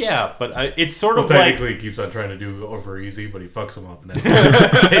pants. Yeah, but it's sort of Technically, like... he keeps on trying to do over easy, but he fucks him up. And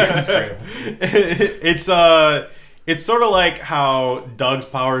that's make him scramble. It's sort of like how Doug's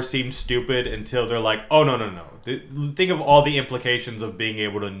powers seem stupid until they're like, oh, no. Think of all the implications of being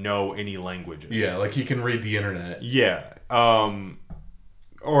able to know any languages. Yeah, like he can read the internet. Yeah.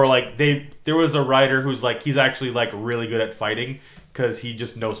 Or like there was a writer who's like, he's actually like really good at fighting because he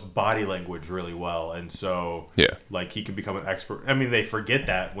just knows body language really well. And so, Yeah. like, he can become an expert. I mean, they forget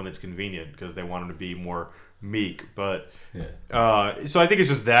that when it's convenient because they want him to be more meek. But, so I think it's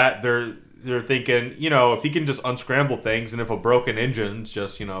just that they're thinking, if he can just unscramble things, and if a broken engine's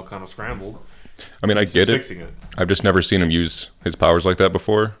just, kind of scrambled. I mean, I get it. Fixing it. I've just never seen him use his powers like that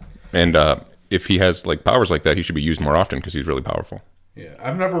before. And if he has like powers like that, he should be used more often because he's really powerful. Yeah,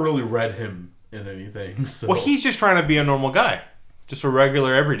 I've never really read him in anything. So. Well, he's just trying to be a normal guy. Just a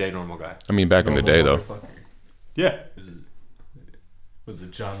regular, everyday normal guy. I mean, back in the day, though. Motherfucker. Yeah. Was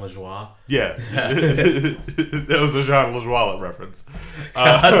it John LaJoie? Yeah. That was a Jean LaJoie reference.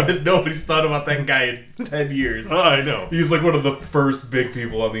 Nobody's thought about that guy in 10 years. I know. He was like one of the first big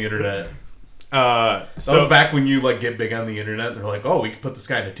people on the internet. So That was back when you like get big on the internet and they're like, oh, we could put this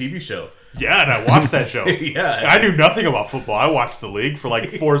guy in a TV show. yeah, and I watched that show. Yeah. I knew nothing about football. I watched The League for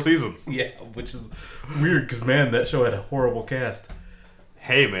like 4 seasons. Yeah, which is weird because, man, that show had a horrible cast.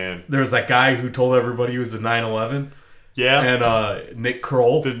 Hey, man. There was that guy who told everybody he was a 9/11. Yeah. And Nick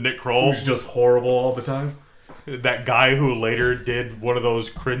Kroll. Did Nick Kroll. Who's just horrible all the time. That guy who later did one of those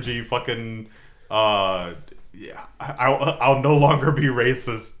cringy fucking I'll no longer be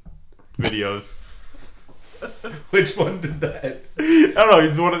racist videos. Which one did that? I don't know.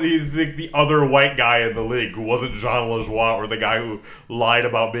 He's the other white guy in the league who wasn't Jean LaJoie or the guy who lied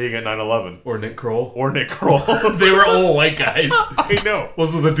about being at 9/11 Or Nick Kroll. or Nick Kroll. They were all white guys. I know.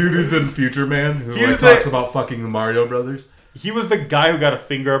 Was it the dude who's in Future Man who He was talks the- about fucking the Mario Brothers? He was the guy who got a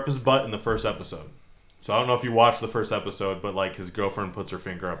finger up his butt in the first episode. So I don't know if you watched the first episode, but like his girlfriend puts her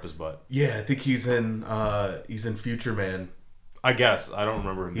finger up his butt. Yeah, I think he's in Future Man. I guess I don't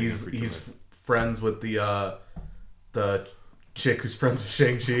remember. His name He's in particular. friends with the chick who's friends with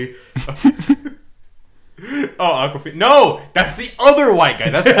Shang-Chi. Oh, Aquafina. No, that's the other white guy.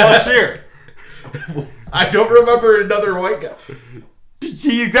 That's Paul Scheer. I don't remember another white guy.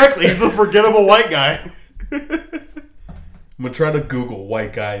 Exactly. He's the forgettable white guy. I'm gonna try to Google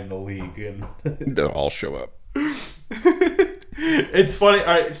white guy in the league and They'll all show up. It's funny. All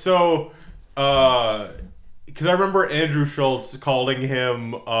right, so because I remember Andrew Schultz calling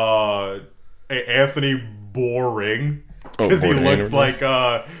him Anthony Boring because he Bourdain, looks like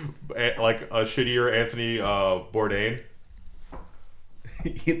a shittier Anthony Bourdain.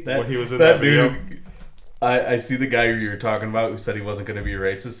 that, When he was in that that video. dude, I see the guy you were talking about who said he wasn't going to be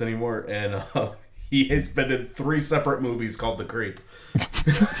racist anymore, and He has been in 3 separate movies called The Creep.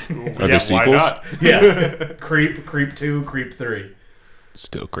 Are there sequels? Why not? Yeah. Creep 2, Creep 3.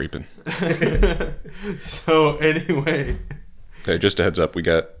 Still creeping. So anyway, Hey, just a heads up. I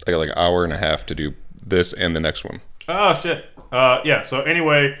got like an hour and a half to do this and the next one. oh shit. Yeah. So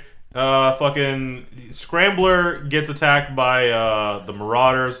anyway, fucking Scrambler gets attacked by the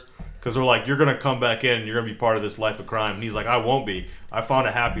Marauders because they're like, "You're gonna come back in. You're gonna be part of this life of crime." And he's like, "I won't be. I found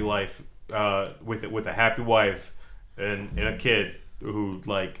a happy life with a happy wife and a kid who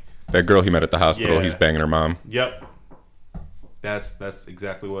like." That girl he met at the hospital, Yeah. he's banging her mom. Yep. That's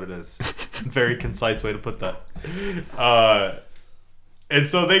exactly what it is. Very concise way to put that. And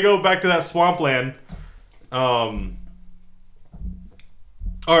so they go back to that swampland. The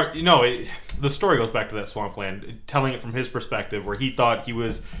story goes back to that swampland, telling it from his perspective, where he thought he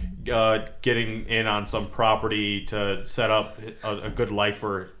was getting in on some property to set up a good life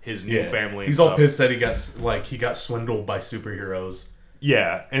for his new family. He's and all stuff. pissed that he got swindled by superheroes.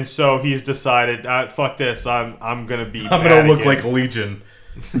 Yeah, and so he's decided, fuck this. I'm gonna be. I'm bad gonna look again. like Legion.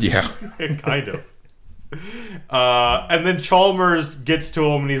 Yeah. Kind of. And then Chalmers gets to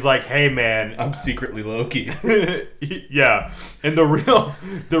him and he's like, "Hey, man." I'm secretly Loki. Yeah. And the real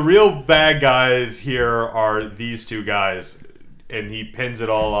bad guys here are these 2 guys, and he pins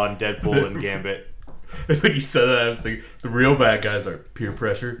it all on Deadpool and Gambit. When you said that, I was thinking the real bad guys are peer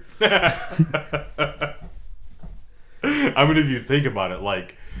pressure. I mean, if you think about it,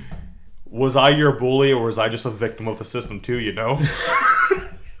 like, was I your bully or was I just a victim of the system too, you know?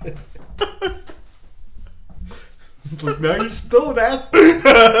 Like, now you're still an ass.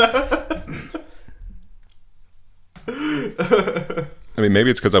 I mean,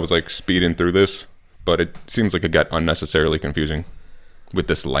 maybe it's because I was like speeding through this, but it seems like it got unnecessarily confusing with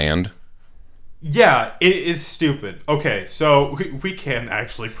this land. Yeah, it is stupid. Okay, so we can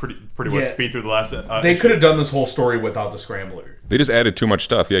actually pretty much Yeah. speed through the last. They could have done this whole story without the Scrambler. They just added too much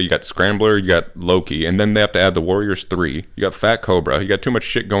stuff. Yeah, you got Scrambler, you got Loki, and then they have to add the Warriors 3. You got Fat Cobra. You got too much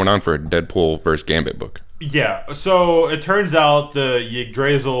shit going on for a Deadpool versus Gambit book. Yeah, so it turns out the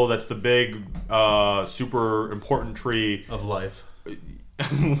Yggdrasil, that's the big, super important tree. Of life.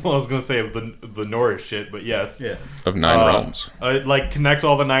 Well, I was gonna say of the Norris shit, but yes. Yeah. Of 9 realms. It like connects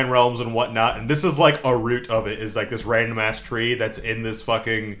all the 9 realms and whatnot, and this is like a root of it is like this random ass tree that's in this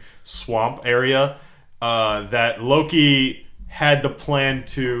fucking swamp area that Loki had the plan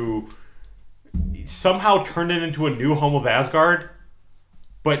to somehow turn it into a new home of Asgard,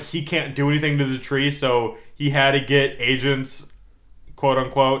 but he can't do anything to the tree, so he had to get agents, quote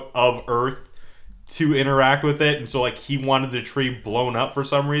unquote, of Earth to interact with it, and so like he wanted the tree blown up for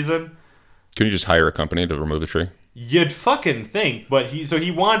some reason. Can you just hire a company to remove the tree? You'd fucking think, but he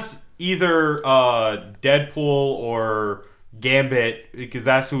wants either Deadpool or Gambit, because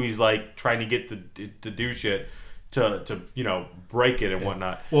that's who he's like trying to get to do shit to break it and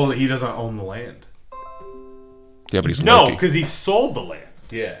whatnot. Well, he doesn't own the land. Yeah, but he's No, Loki. because he sold the land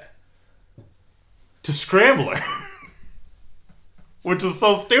Yeah. to Scrambler, which is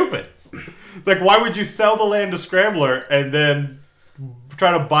so stupid. It's like, why would you sell the land to Scrambler and then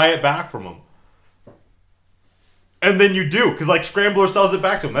try to buy it back from him? And then you do, because like Scrambler sells it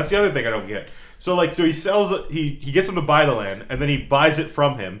back to him. That's the other thing I don't get. So he sells it, he gets him to buy the land, and then he buys it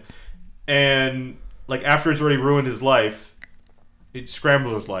from him, and like after it's already ruined his life, it's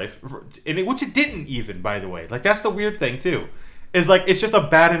Scrambler's life, which it didn't even, by the way. Like that's the weird thing too, is like it's just a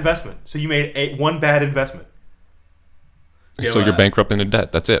bad investment. So you made one bad investment. Yeah, So well, you're bankrupt into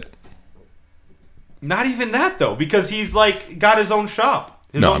debt. That's it. Not even that though, because he's like got his own shop,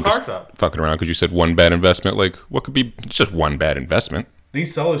 his own I'm car just shop. fucking around because you said one bad investment. Like, what could be it's just one bad investment? Did he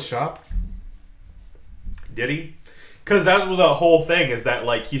sell his shop? Did he? Because that was the whole thing. Is that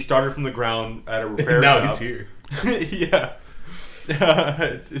like he started from the ground at a repair Now shop. he's here. Yeah.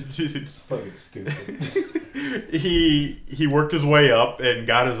 It's fucking stupid. he worked his way up and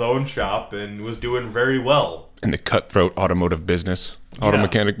got his own shop and was doing very well. In the cutthroat automotive business, auto Yeah.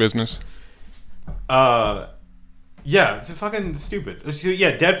 mechanic business. Yeah, it's fucking stupid. So,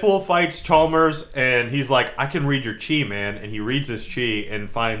 yeah, Deadpool fights Chalmers and he's like, I can read your chi, man. And he reads his chi and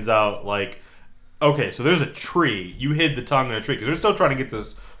finds out, like, okay, so there's a tree. You hid the tongue in a tree because they're still trying to get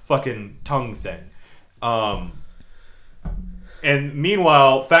this fucking tongue thing. And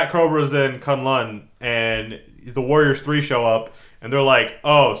meanwhile, Fat Cobra's in Kunlun and the Warriors 3 show up and they're like,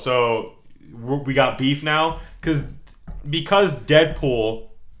 oh, so we got beef now? Because Deadpool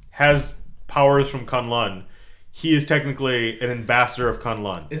has powers from Kunlun, he is technically an ambassador of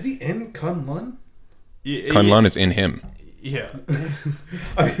Kunlun. Is he in Kunlun? Kunlun is in him. Yeah.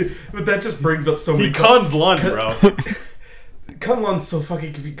 But that just brings up so many. He Kun's Lun, bro. Kunlun's so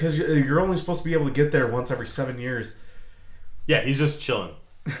fucking confused because you're only supposed to be able to get there once every 7 years. Yeah, he's just chilling.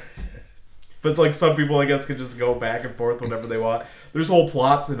 But like some people, I guess, can just go back and forth whenever they want. There's whole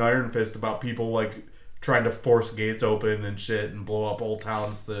plots in Iron Fist about people like trying to force gates open and shit and blow up old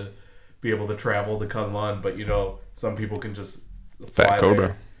towns to be able to travel to Kunlun. But some people can just fly Fat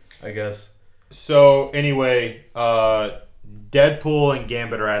Cobra. there, I guess. So anyway, Deadpool and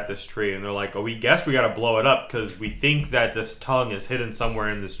Gambit are at this tree, and they're like, "Oh, we guess we got to blow it up because we think that this tongue is hidden somewhere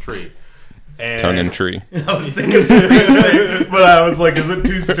in this tree." And Tongue and tree. I was thinking the same thing, but I was like, is it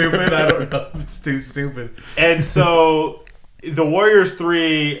too stupid? I don't know. It's too stupid. And so the Warriors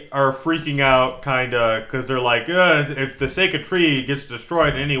 3 are freaking out, kind of, because they're like, if the Sacred Tree gets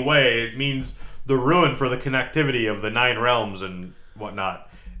destroyed in any way, it means the ruin for the connectivity of the 9 realms and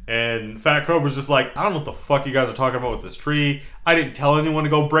whatnot. And Fat Cobra's just like, I don't know what the fuck you guys are talking about with this tree. I didn't tell anyone to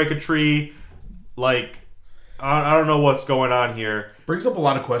go break a tree. Like, I don't know what's going on here. Brings up a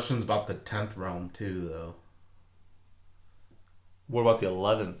lot of questions about the 10th realm, too, though. What about the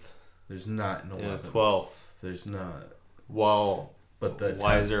 11th? There's not an 11th. Yeah, 12th. There's not. Well, But the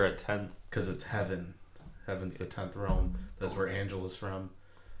why is there a 10th? Because it's heaven. Heaven's the 10th realm. That's where Angela's from.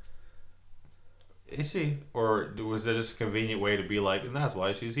 Is she? Or was that just a convenient way to be like, and that's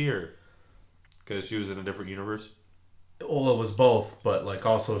why she's here? Because she was in a different universe? Well, it was both, but like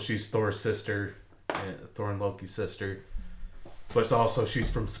also she's Thor's sister, Thor and Loki's sister. But also she's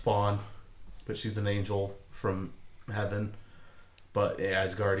from Spawn, but she's an angel from heaven, but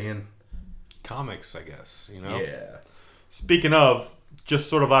Asgardian. Comics, I guess, Yeah. Speaking of, just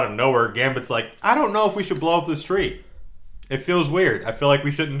sort of out of nowhere, Gambit's like, I don't know if we should blow up this tree. It feels weird. I feel like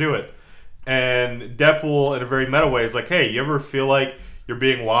we shouldn't do it. And Deadpool, in a very meta way, is like, hey, you ever feel like you're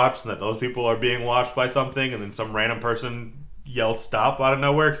being watched and that those people are being watched by something, and then some random person yells stop out of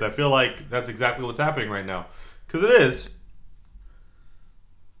nowhere? Because I feel like that's exactly what's happening right now. Because it is.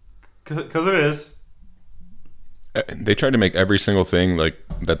 Because it is. They tried to make every single thing like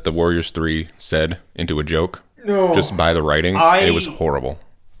that the Warriors 3 said into a joke. No. Just by the writing. It was horrible.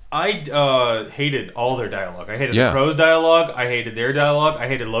 I hated all their dialogue. I hated Yeah. the Crow's dialogue. I hated their dialogue. I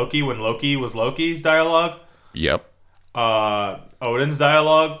hated Loki when Loki was Loki's dialogue. Yep. Odin's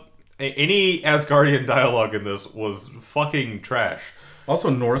dialogue. Any Asgardian dialogue in this was fucking trash. Also,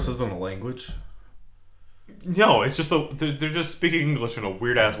 Norse isn't a language. No, it's just they're just speaking English in a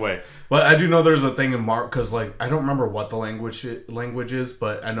weird ass way. But I do know there's a thing in Mark because like I don't remember what the language is,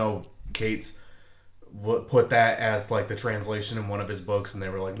 but I know Cates put that as like the translation in one of his books, and they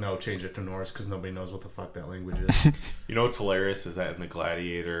were like, no, change it to Norse because nobody knows what the fuck that language is. You know what's hilarious is that in the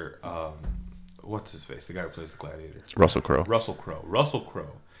Gladiator, what's his face? The guy who plays the Gladiator. Russell Crowe. Russell Crowe. Russell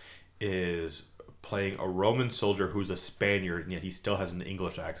Crowe is playing a Roman soldier who's a Spaniard, and yet he still has an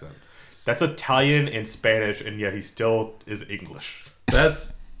English accent. That's Italian and Spanish, and yet he still is English.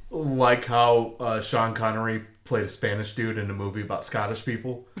 That's like how Sean Connery played a Spanish dude in a movie about Scottish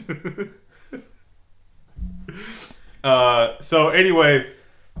people. So anyway,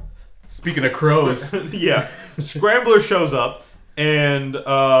 Speaking of crows, yeah, Scrambler shows up, and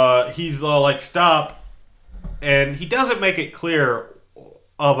he's like, stop, and he doesn't make it clear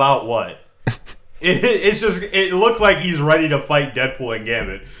about what. It looked like he's ready to fight Deadpool and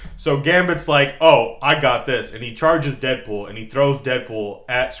Gambit. So Gambit's like, oh, I got this. And he charges Deadpool, and he throws Deadpool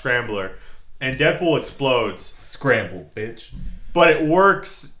at Scrambler. And Deadpool explodes. scramble, bitch. But it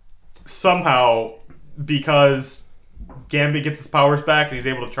works somehow because Gambit gets his powers back, and he's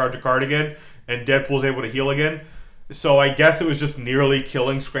able to charge a card again. And Deadpool's able to heal again. So I guess it was just nearly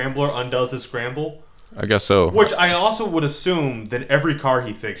killing Scrambler undoes his scramble. I guess so. Which I also would assume that every car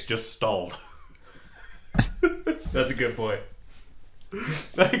he fixed just stalled. That's a good point.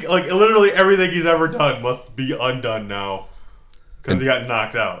 like literally everything he's ever done must be undone now because he got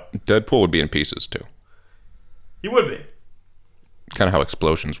knocked out. Deadpool would be in pieces too. He would be, Kind of how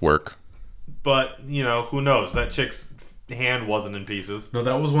explosions work. but who knows? That chick's hand wasn't in pieces. No,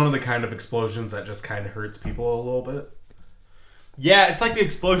 that was one of the kind of explosions that just kind of hurts people a little bit. Yeah, it's like the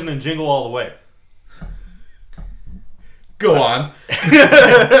explosion in Jingle All the Way. Go on.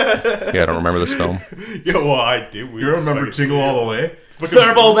 Yeah, I don't remember this film. Yeah, well, I do. You remember Jingle All the Way?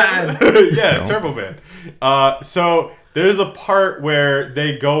 Turbo Man! Yeah, No. Turbo Man. So there's a part where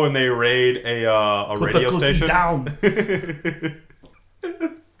they go and they raid a Put radio the cookie station. down.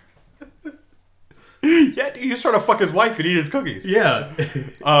 Yeah, dude, you just trying to fuck his wife and eat his cookies. Yeah.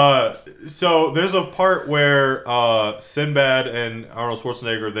 So there's a part where Sinbad and Arnold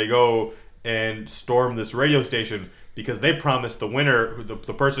Schwarzenegger, they go and storm this radio station because they promised the winner,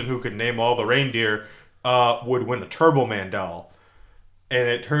 the person who could name all the reindeer, would win a Turbo Man doll. And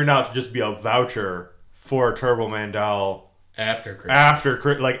it turned out to just be a voucher for a Turbo Man doll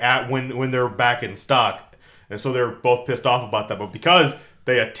when they're back in stock, and so they're both pissed off about that. But because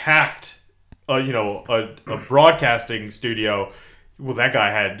they attacked, a broadcasting studio, well, that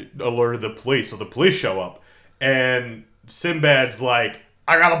guy had alerted the police, so the police show up, and Sinbad's like,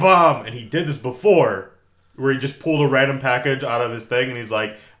 I got a bomb, and he did this before, where he just pulled a random package out of his thing, and he's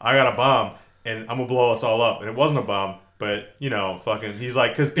like, I got a bomb, and I'm gonna blow us all up, and it wasn't a bomb. But, fucking, he's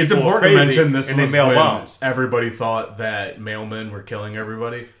like, because people It's important are crazy, to mention this and they was mail when bombs. everybody thought that mailmen were killing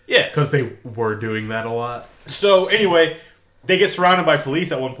everybody. Yeah. Because they were doing that a lot. So, anyway, they get surrounded by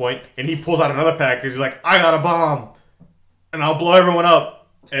police at one point, and he pulls out another package. He's like, I got a bomb, and I'll blow everyone up.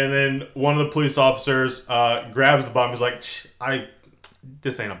 And then one of the police officers grabs the bomb. He's like,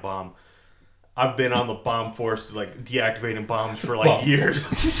 this ain't a bomb. I've been on the bomb force, like, deactivating bombs for, like, Bomb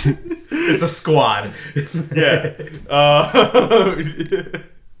years. It's a squad. Yeah. It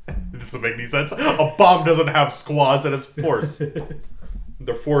doesn't make any sense. A bomb doesn't have squads at its force.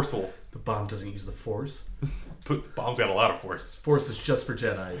 They're forceful. The bomb doesn't use the force. The bomb's got a lot of force. Force is just for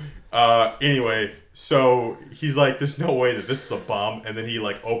Jedis. Anyway, so he's like, there's no way that this is a bomb. And then he,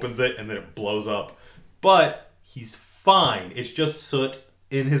 like, opens it, and then it blows up. But he's fine. It's just soot.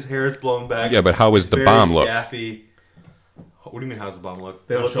 In his hair is blown back. Yeah, but how is the bomb look? Daffy. What do you mean, how does the bomb look?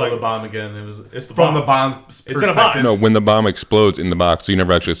 They don't looks show like the bomb again. it's the from bomb. the bomb's It's in a box. No, when the bomb explodes in the box, so you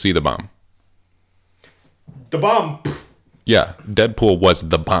never actually see the bomb. The bomb. Yeah, Deadpool was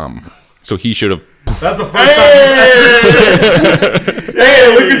the bomb. So he should have... That's the first time.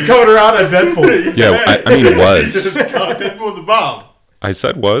 Hey, Lucas coming around on Deadpool. Yeah, I mean, it was. Deadpool with the bomb. I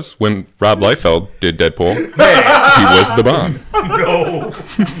said was. When Rob Liefeld did Deadpool, he was the bomb.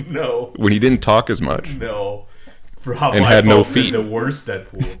 No. When he didn't talk as much. No. Rob And had no Liefeld did feet. The worst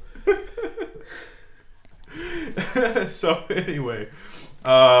Deadpool. So, anyway.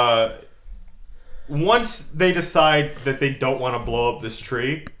 Once they decide that they don't want to blow up this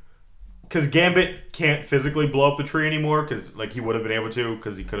tree, because Gambit can't physically blow up the tree anymore, because like he would have been able to,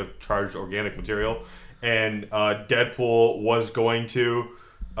 because he could have charged organic material, and Deadpool was going to,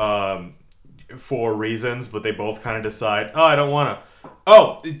 for reasons, but they both kind of decide, I don't want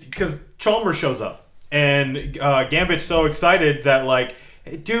to. Because Chalmers shows up, and Gambit's so excited that like,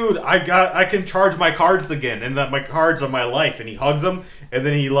 hey, dude, I can charge my cards again, and that my cards are my life, and he hugs him, and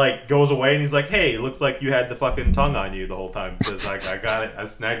then he like goes away, and he's like, hey, it looks like you had the fucking tongue on you the whole time, because I got it, I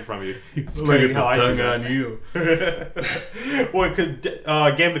snagged it from you. It's Look at crazy the how I do tongue that. on you. Well,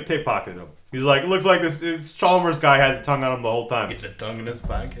 because Gambit pickpocketed him. He's like, looks like this Chalmers guy had the tongue on him the whole time. Get the tongue in his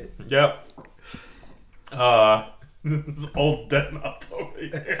pocket. Yep. This old dead mouth over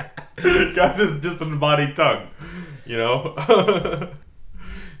here. Got this disembodied tongue,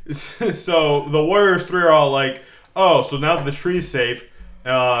 So the Warriors 3 are all like, oh, so now that the tree's safe,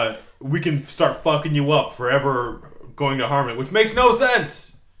 we can start fucking you up forever going to harm it, which makes no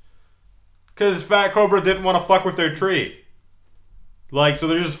sense. Because Fat Cobra didn't want to fuck with their tree. Like, so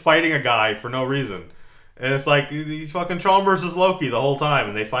they're just fighting a guy for no reason. And it's like, these fucking Chalmers is Loki the whole time.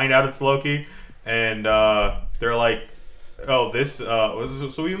 And they find out it's Loki. And they're like, oh, this,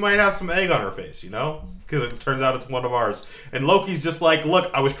 so we might have some egg on her face, Because it turns out it's one of ours. And Loki's just like, look,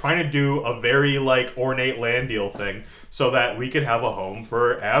 I was trying to do a very, like, ornate land deal thing so that we could have a home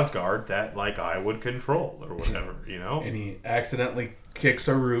for Asgard that, like, I would control or whatever, And he accidentally kicks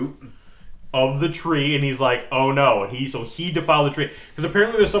a root of the tree, and he's like, oh no, and he defiled the tree. Because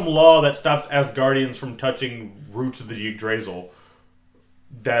apparently there's some law that stops Asgardians from touching roots of the Yggdrasil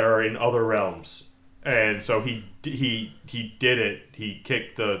that are in other realms. And so he did it. He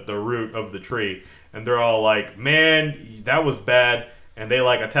kicked the root of the tree. And they're all like, man, that was bad. And they,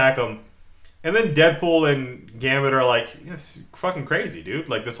 like, attack him. And then Deadpool and Gambit are like, it's fucking crazy, dude.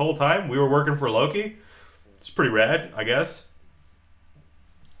 Like, this whole time we were working for Loki. It's pretty rad, I guess.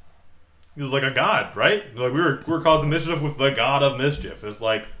 He was like a god, right? Like, we were causing mischief with the god of mischief. It's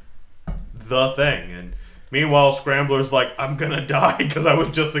like the thing. And meanwhile, Scrambler's like, I'm gonna die because I was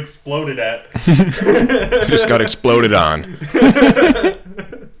just exploded at. Just got exploded on.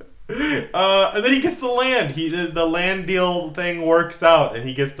 And then he gets the land. The land deal thing works out, and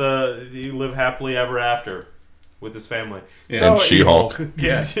he gets to live happily ever after with his family. And She-Hulk.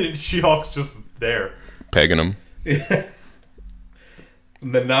 Yeah. She-Hulk's just there. Pegging him.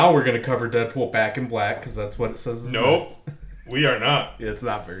 And then now we're going to cover Deadpool Back in Black, because that's what it says. Nope. We are not. Yeah, it's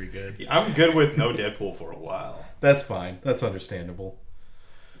not very good. I'm good with no Deadpool for a while. That's fine. That's understandable.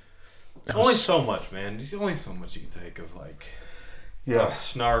 Only so much, man. There's only so much you can take of, like, tough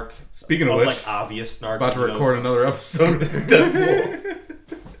snark. Speaking of which, like, obvious snark. about to record another episode of Deadpool.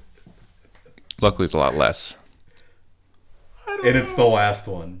 Luckily, it's a lot less. And it's the last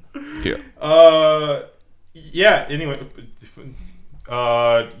one. Yeah. Yeah, anyway,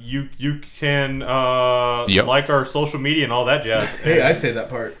 You can Yep. like our social media and all that jazz. Hey, I say that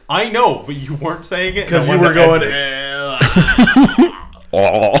part. I know, but you weren't saying it Because and I you wanted were to going. end this.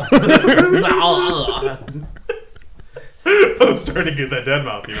 Oh. I'm starting to get that dead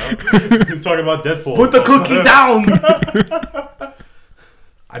mouth, you know? Talking about Deadpool. Put the cookie down!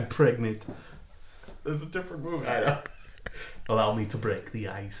 I'm pregnant. It's a different movie. I know. Allow me to break the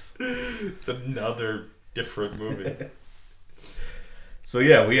ice. It's another different movie. So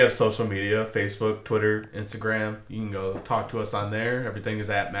yeah, we have social media, Facebook, Twitter, Instagram. You can go talk to us on there. Everything is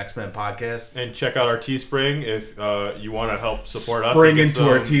at Maxman Podcast. And check out our Teespring if you want to help support us. Spring and get into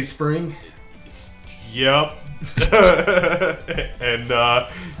our some- Teespring. Yep. And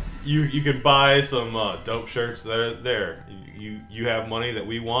you can buy some dope shirts that are there. You have money that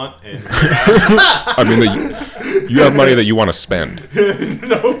we want, and I mean, you have money that you want to spend.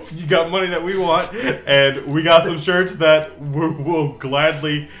 no, you got money that we want, and we got some shirts that we'll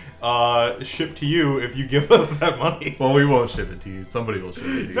gladly ship to you if you give us that money. Well, we won't ship it to you. Somebody will ship it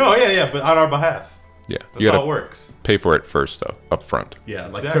to you. No, yeah, but on our behalf. Yeah, That's you how it gotta works. pay for it first, though, up front. Yeah,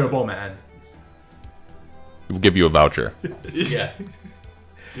 like Exactly. Turbo Man. We'll give you a voucher. Yeah.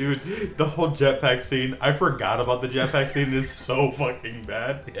 Dude, the whole jetpack scene, I forgot about the jetpack scene. It's so fucking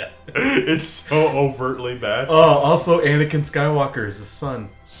bad. Yeah. It's so overtly bad. Oh, also Anakin Skywalker is his son.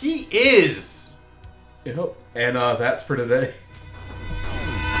 He is. Yep. And that's for today.